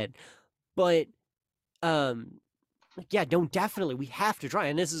 They're a fed. But um yeah, don't definitely. We have to try.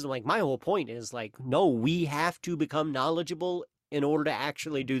 And this is like my whole point is like, no, we have to become knowledgeable in order to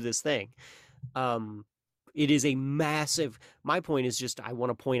actually do this thing. Um, it is a massive, my point is just, I want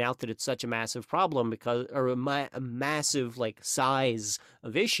to point out that it's such a massive problem because, or a massive like size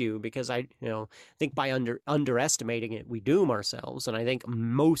of issue because think by underestimating it, we doom ourselves. And I think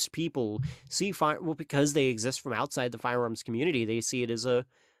most people see well, because they exist from outside the firearms community, they see it as a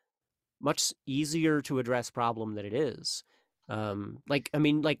much easier to address problem than it is. And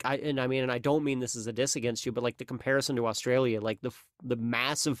I don't mean this as a diss against you, but like the comparison to Australia, like the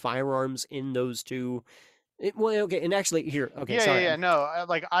massive firearms in those two. Okay, and actually here, okay, Yeah, yeah, sorry, yeah. No,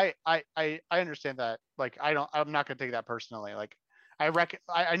 like I understand that. Like I'm not gonna take that personally. Like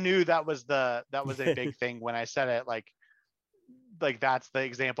I knew that was a big thing when I said it. Like that's the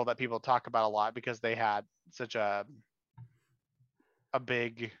example that people talk about a lot because they had such a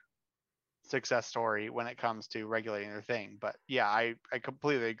big success story when it comes to regulating their thing. But yeah, I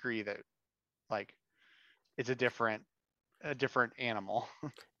completely agree that like it's a different animal.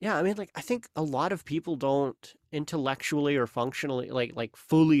 Yeah, I mean, like, I think a lot of people don't intellectually or functionally, like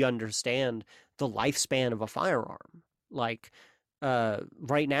fully understand the lifespan of a firearm. Like,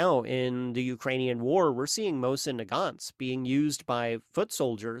 right now in the Ukrainian war, we're seeing Mosin Nagants being used by foot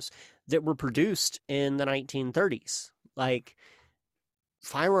soldiers that were produced in the 1930s. Like,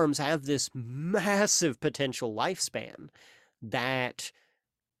 firearms have this massive potential lifespan that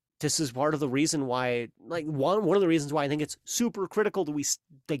this is part of the reason why, like, one of the reasons why I think it's super critical that we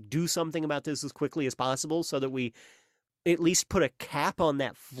like do something about this as quickly as possible so that we at least put a cap on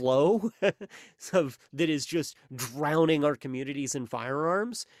that flow of that is just drowning our communities in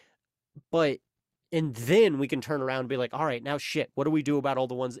firearms. But and then we can turn around and be like, all right, now shit, what do we do about all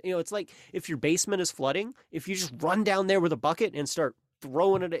the ones? It's like if your basement is flooding, if you just run down there with a bucket and start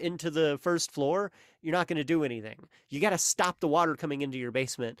throwing it into the first floor, you're not going to do anything. You got to stop the water coming into your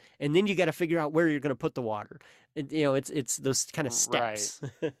basement, and then you got to figure out where you're going to put the water. It's those kind of Right. steps.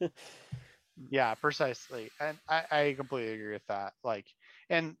 Yeah, precisely. And I completely agree with that. Like,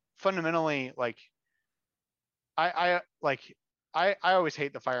 and fundamentally, like, I like I always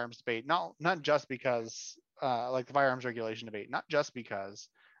hate the firearms debate, not just because like the firearms regulation debate, not just because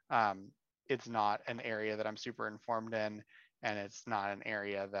um it's not an area that I'm super informed in, and it's not an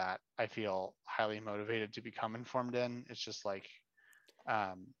area that I feel highly motivated to become informed in. It's just like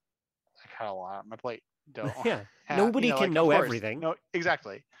um I had a lot on my plate. Don't Yeah, have, nobody can like of know course, everything. no,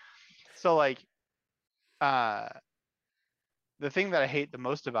 exactly. So like uh the thing that I hate the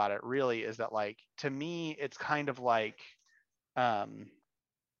most about it really is that like to me it's kind of like um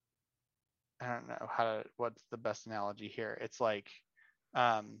I don't know what's the best analogy here.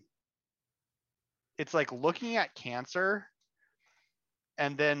 Um it's like looking at cancer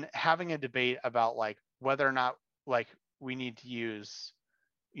and then having a debate about like whether or not like we need to use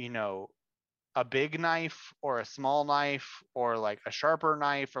you know, a big knife or a small knife or like a sharper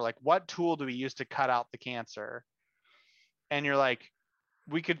knife, or like what tool do we use to cut out the cancer? And you're like,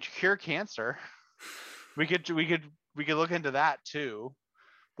 we could cure cancer. We could look into that too.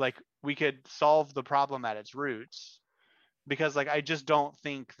 Like we could solve the problem at its roots, because like I just don't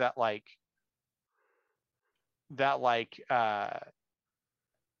think that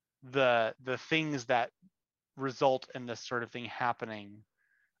the things that result in this sort of thing happening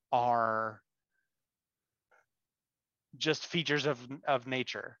are just features of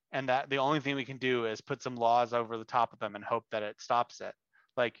nature, and that the only thing we can do is put some laws over the top of them and hope that it stops it.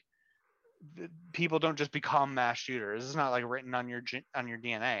 Like people don't just become mass shooters. It's not like written on your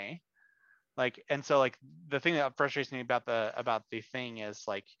DNA. Like, and so like the thing that frustrates me about the thing is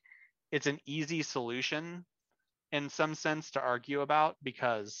like it's an easy solution in some sense to argue about,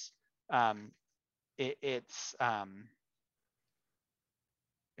 because um, it's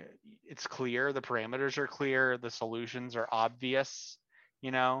clear, the parameters are clear, the solutions are obvious,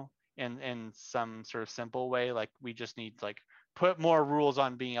 you know, in some sort of simple way. Like we just need to like put more rules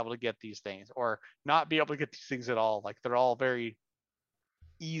on being able to get these things, or not be able to get these things at all. Like they're all very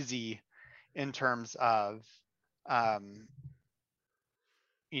easy in terms of um,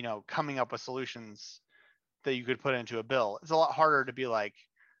 coming up with solutions that you could put into a bill. It's a lot harder to be like,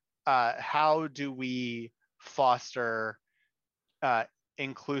 how do we foster uh,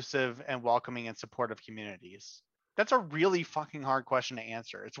 inclusive and welcoming and supportive communities? That's a really fucking hard question to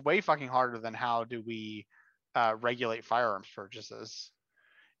answer. It's way fucking harder than how do we regulate firearms purchases.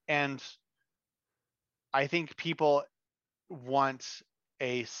 And I think people want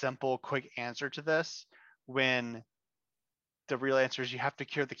a simple, quick answer to this, when the real answer is you have to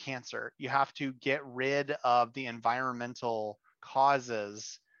cure the cancer. You have to get rid of the environmental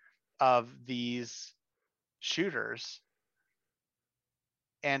causes of these shooters.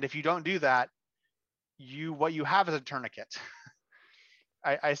 And if you don't do that, what you have is a tourniquet.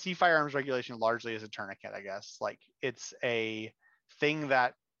 I see firearms regulation largely as a tourniquet, I guess. Like it's a thing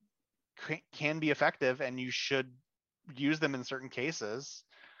that can be effective and you should use them in certain cases.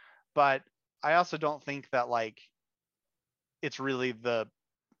 But I also don't think that like it's really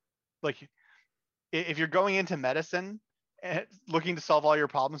like if you're going into medicine looking to solve all your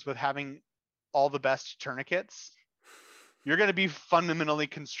problems with having all the best tourniquets, you're going to be fundamentally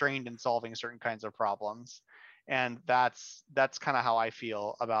constrained in solving certain kinds of problems. And that's kind of how I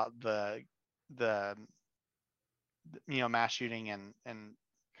feel about the mass shooting and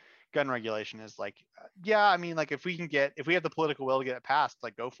gun regulation. Is like, yeah, I mean, like if we have the political will to get it passed,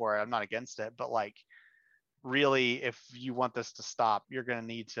 like go for it. I'm not against it, but like really, if you want this to stop, you're going to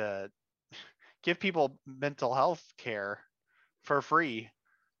need to give people mental health care for free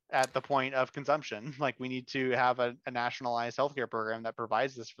at the point of consumption. Like we need to have a nationalized healthcare program that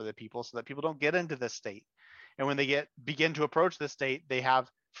provides this for the people, so that people don't get into this state. And when they begin to approach this state, they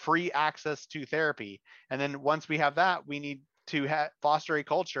have free access to therapy. And then once we have that, we need to foster a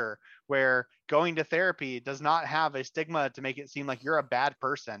culture where going to therapy does not have a stigma to make it seem like you're a bad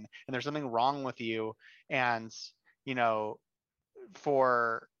person and there's something wrong with you. And you know,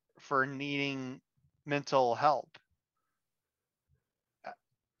 for needing mental help,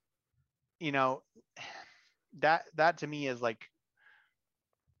 you know, that to me is like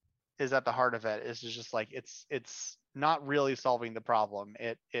is at the heart of it. Is just like it's not really solving the problem.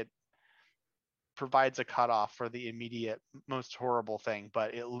 It provides a cutoff for the immediate most horrible thing,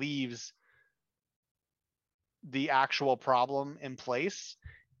 but it leaves the actual problem in place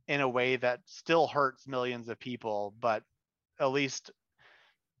in a way that still hurts millions of people, but at least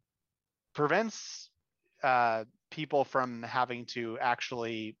prevents people from having to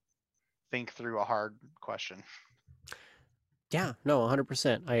actually think through a hard question. Yeah, no,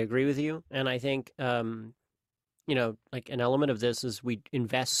 100%. I agree with you. And I think, like an element of this is we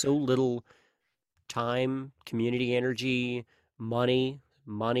invest so little time, community energy, money,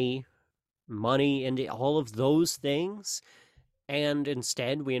 money into all of those things. And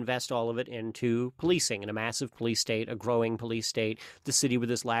instead, we invest all of it into policing, in a massive police state, a growing police state. The city where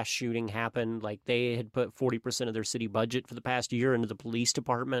this last shooting happened, like they had put 40% of their city budget for the past year into the police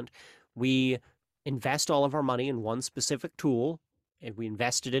department. We invest all of our money in one specific tool, and we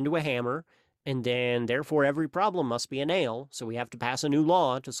invest it into a hammer. And then, therefore, every problem must be a nail. So we have to pass a new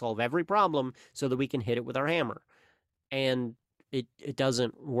law to solve every problem so that we can hit it with our hammer. And it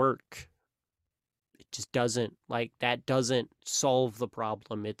doesn't work. It just doesn't, like, that doesn't solve the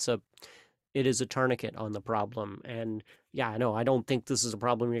problem. It is a tourniquet on the problem. And yeah, no, I don't think this is a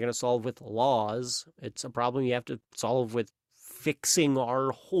problem you're going to solve with laws. It's a problem you have to solve with fixing our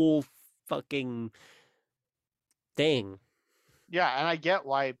whole fucking thing. Yeah, and I get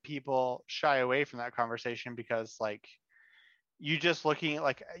why people shy away from that conversation, because like you just looking at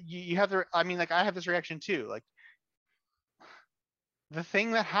like you have the, I mean, like I have this reaction too. Like the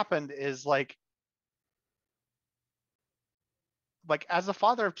thing that happened is like as a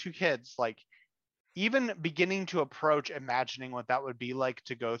father of two kids, like even beginning to approach imagining what that would be like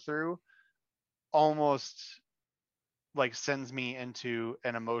to go through almost like sends me into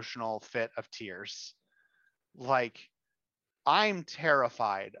an emotional fit of tears. Like I'm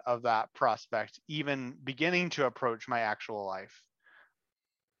terrified of that prospect, even beginning to approach my actual life.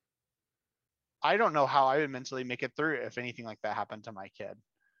 I don't know how I would mentally make it through if anything like that happened to my kid.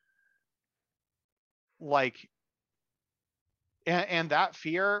 Like, and that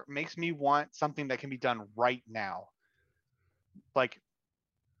fear makes me want something that can be done right now. Like,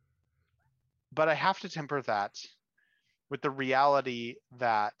 but I have to temper that with the reality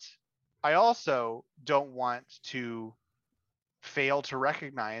that I also don't want to fail to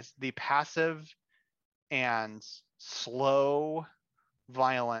recognize the passive and slow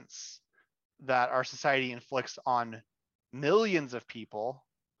violence that our society inflicts on millions of people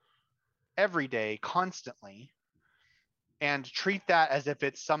every day, constantly, and treat that as if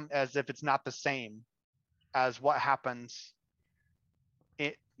it's not the same as what happens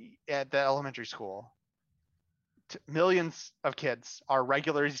it, at the elementary school. Millions of kids are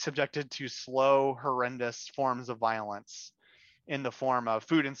regularly subjected to slow, horrendous forms of violence in the form of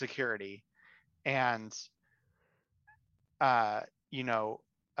food insecurity and uh, you know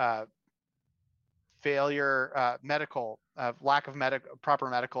uh, failure, medical, lack of proper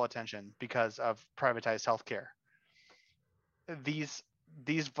medical attention because of privatized healthcare. These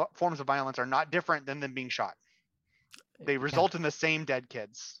forms of violence are not different than them being shot. They Yeah. result in the same dead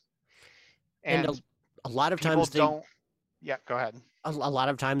kids, And and a lot of people times they don't. Yeah, go ahead. a lot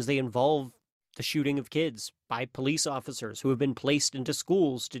of times they involve the shooting of kids by police officers who have been placed into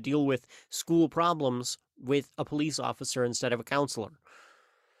schools to deal with school problems with a police officer instead of a counselor.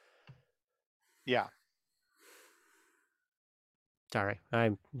 Yeah, Sorry,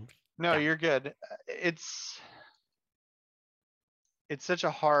 I'm no, yeah. you're good. It's such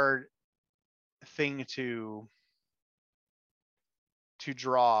a hard thing to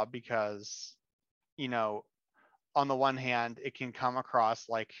draw, because you know on the one hand it can come across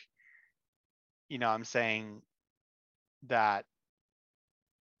like I'm saying that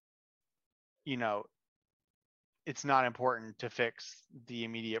you know it's not important to fix the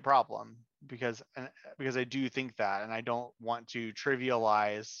immediate problem, because I do think that, and I don't want to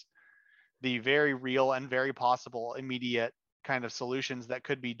trivialize the very real and very possible immediate kind of solutions that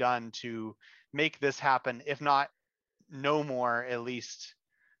could be done to make this happen, if not no more, at least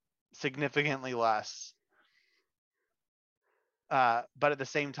significantly less. But at the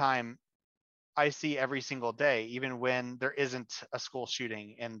same time, I see every single day, even when there isn't a school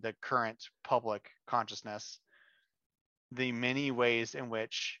shooting in the current public consciousness, the many ways in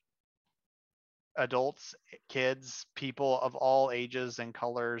which adults, kids, people of all ages and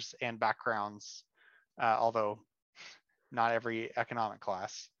colors and backgrounds, although not every economic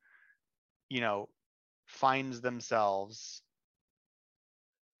class, you know, finds themselves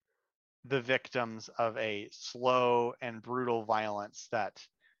the victims of a slow and brutal violence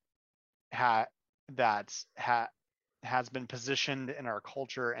ha- that ha- has been positioned in our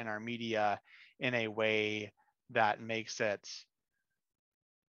culture and our media in a way that makes it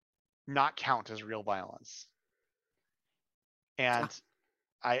not count as real violence. Yeah,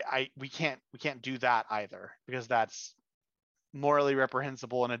 And we can't do that either, because that's morally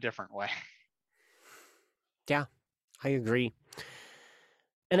reprehensible in a different way. yeah, I agree.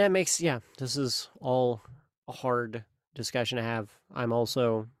 And that makes, yeah, this is all a hard discussion to have. I'm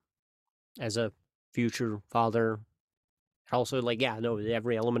also, as a future father, also like, yeah, no,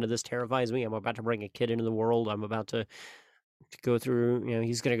 every element of this terrifies me. I'm about to bring a kid into the world. I'm about to go through,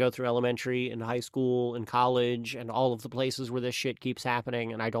 he's going to go through elementary and high school and college and all of the places where this shit keeps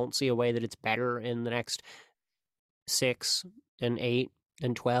happening. And I don't see a way that it's better in the next 6 and 8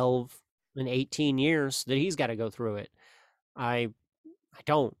 and 12 and 18 years that he's got to go through it. I I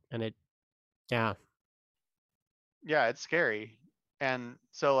don't. And it, yeah. Yeah, it's scary. And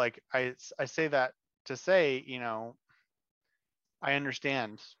so like I say that to say, I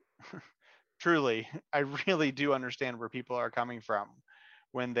understand. Truly, I really do understand where people are coming from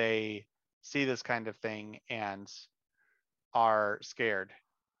when they see this kind of thing and are scared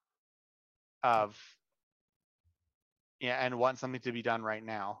of, yeah, and want something to be done right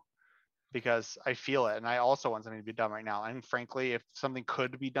now, because I feel it, and I also want something to be done right now. And frankly, if something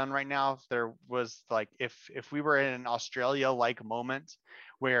could be done right now, if there was like if we were in an Australia like moment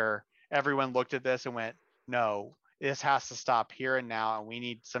where everyone looked at this and went, no, this has to stop here and now, and we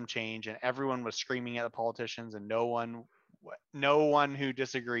need some change. And everyone was screaming at the politicians, and no one who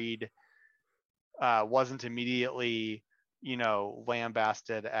disagreed wasn't immediately,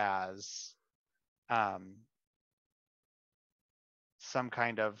 lambasted as some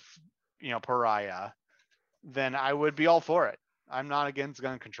kind of, pariah, then I would be all for it. I'm not against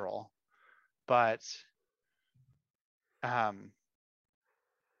gun control, but as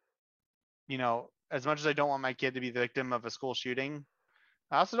much as I don't want my kid to be the victim of a school shooting,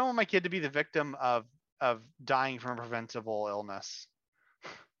 I also don't want my kid to be the victim of dying from a preventable illness.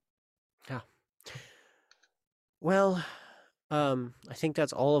 Yeah. Well, I think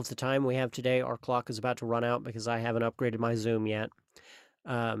that's all of the time we have today. Our clock is about to run out because I haven't upgraded my Zoom yet.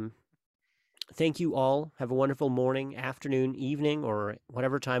 Thank you all. Have a wonderful morning, afternoon, evening, or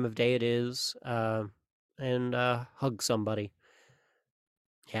whatever time of day it is. And hug somebody.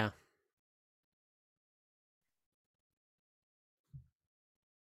 Yeah.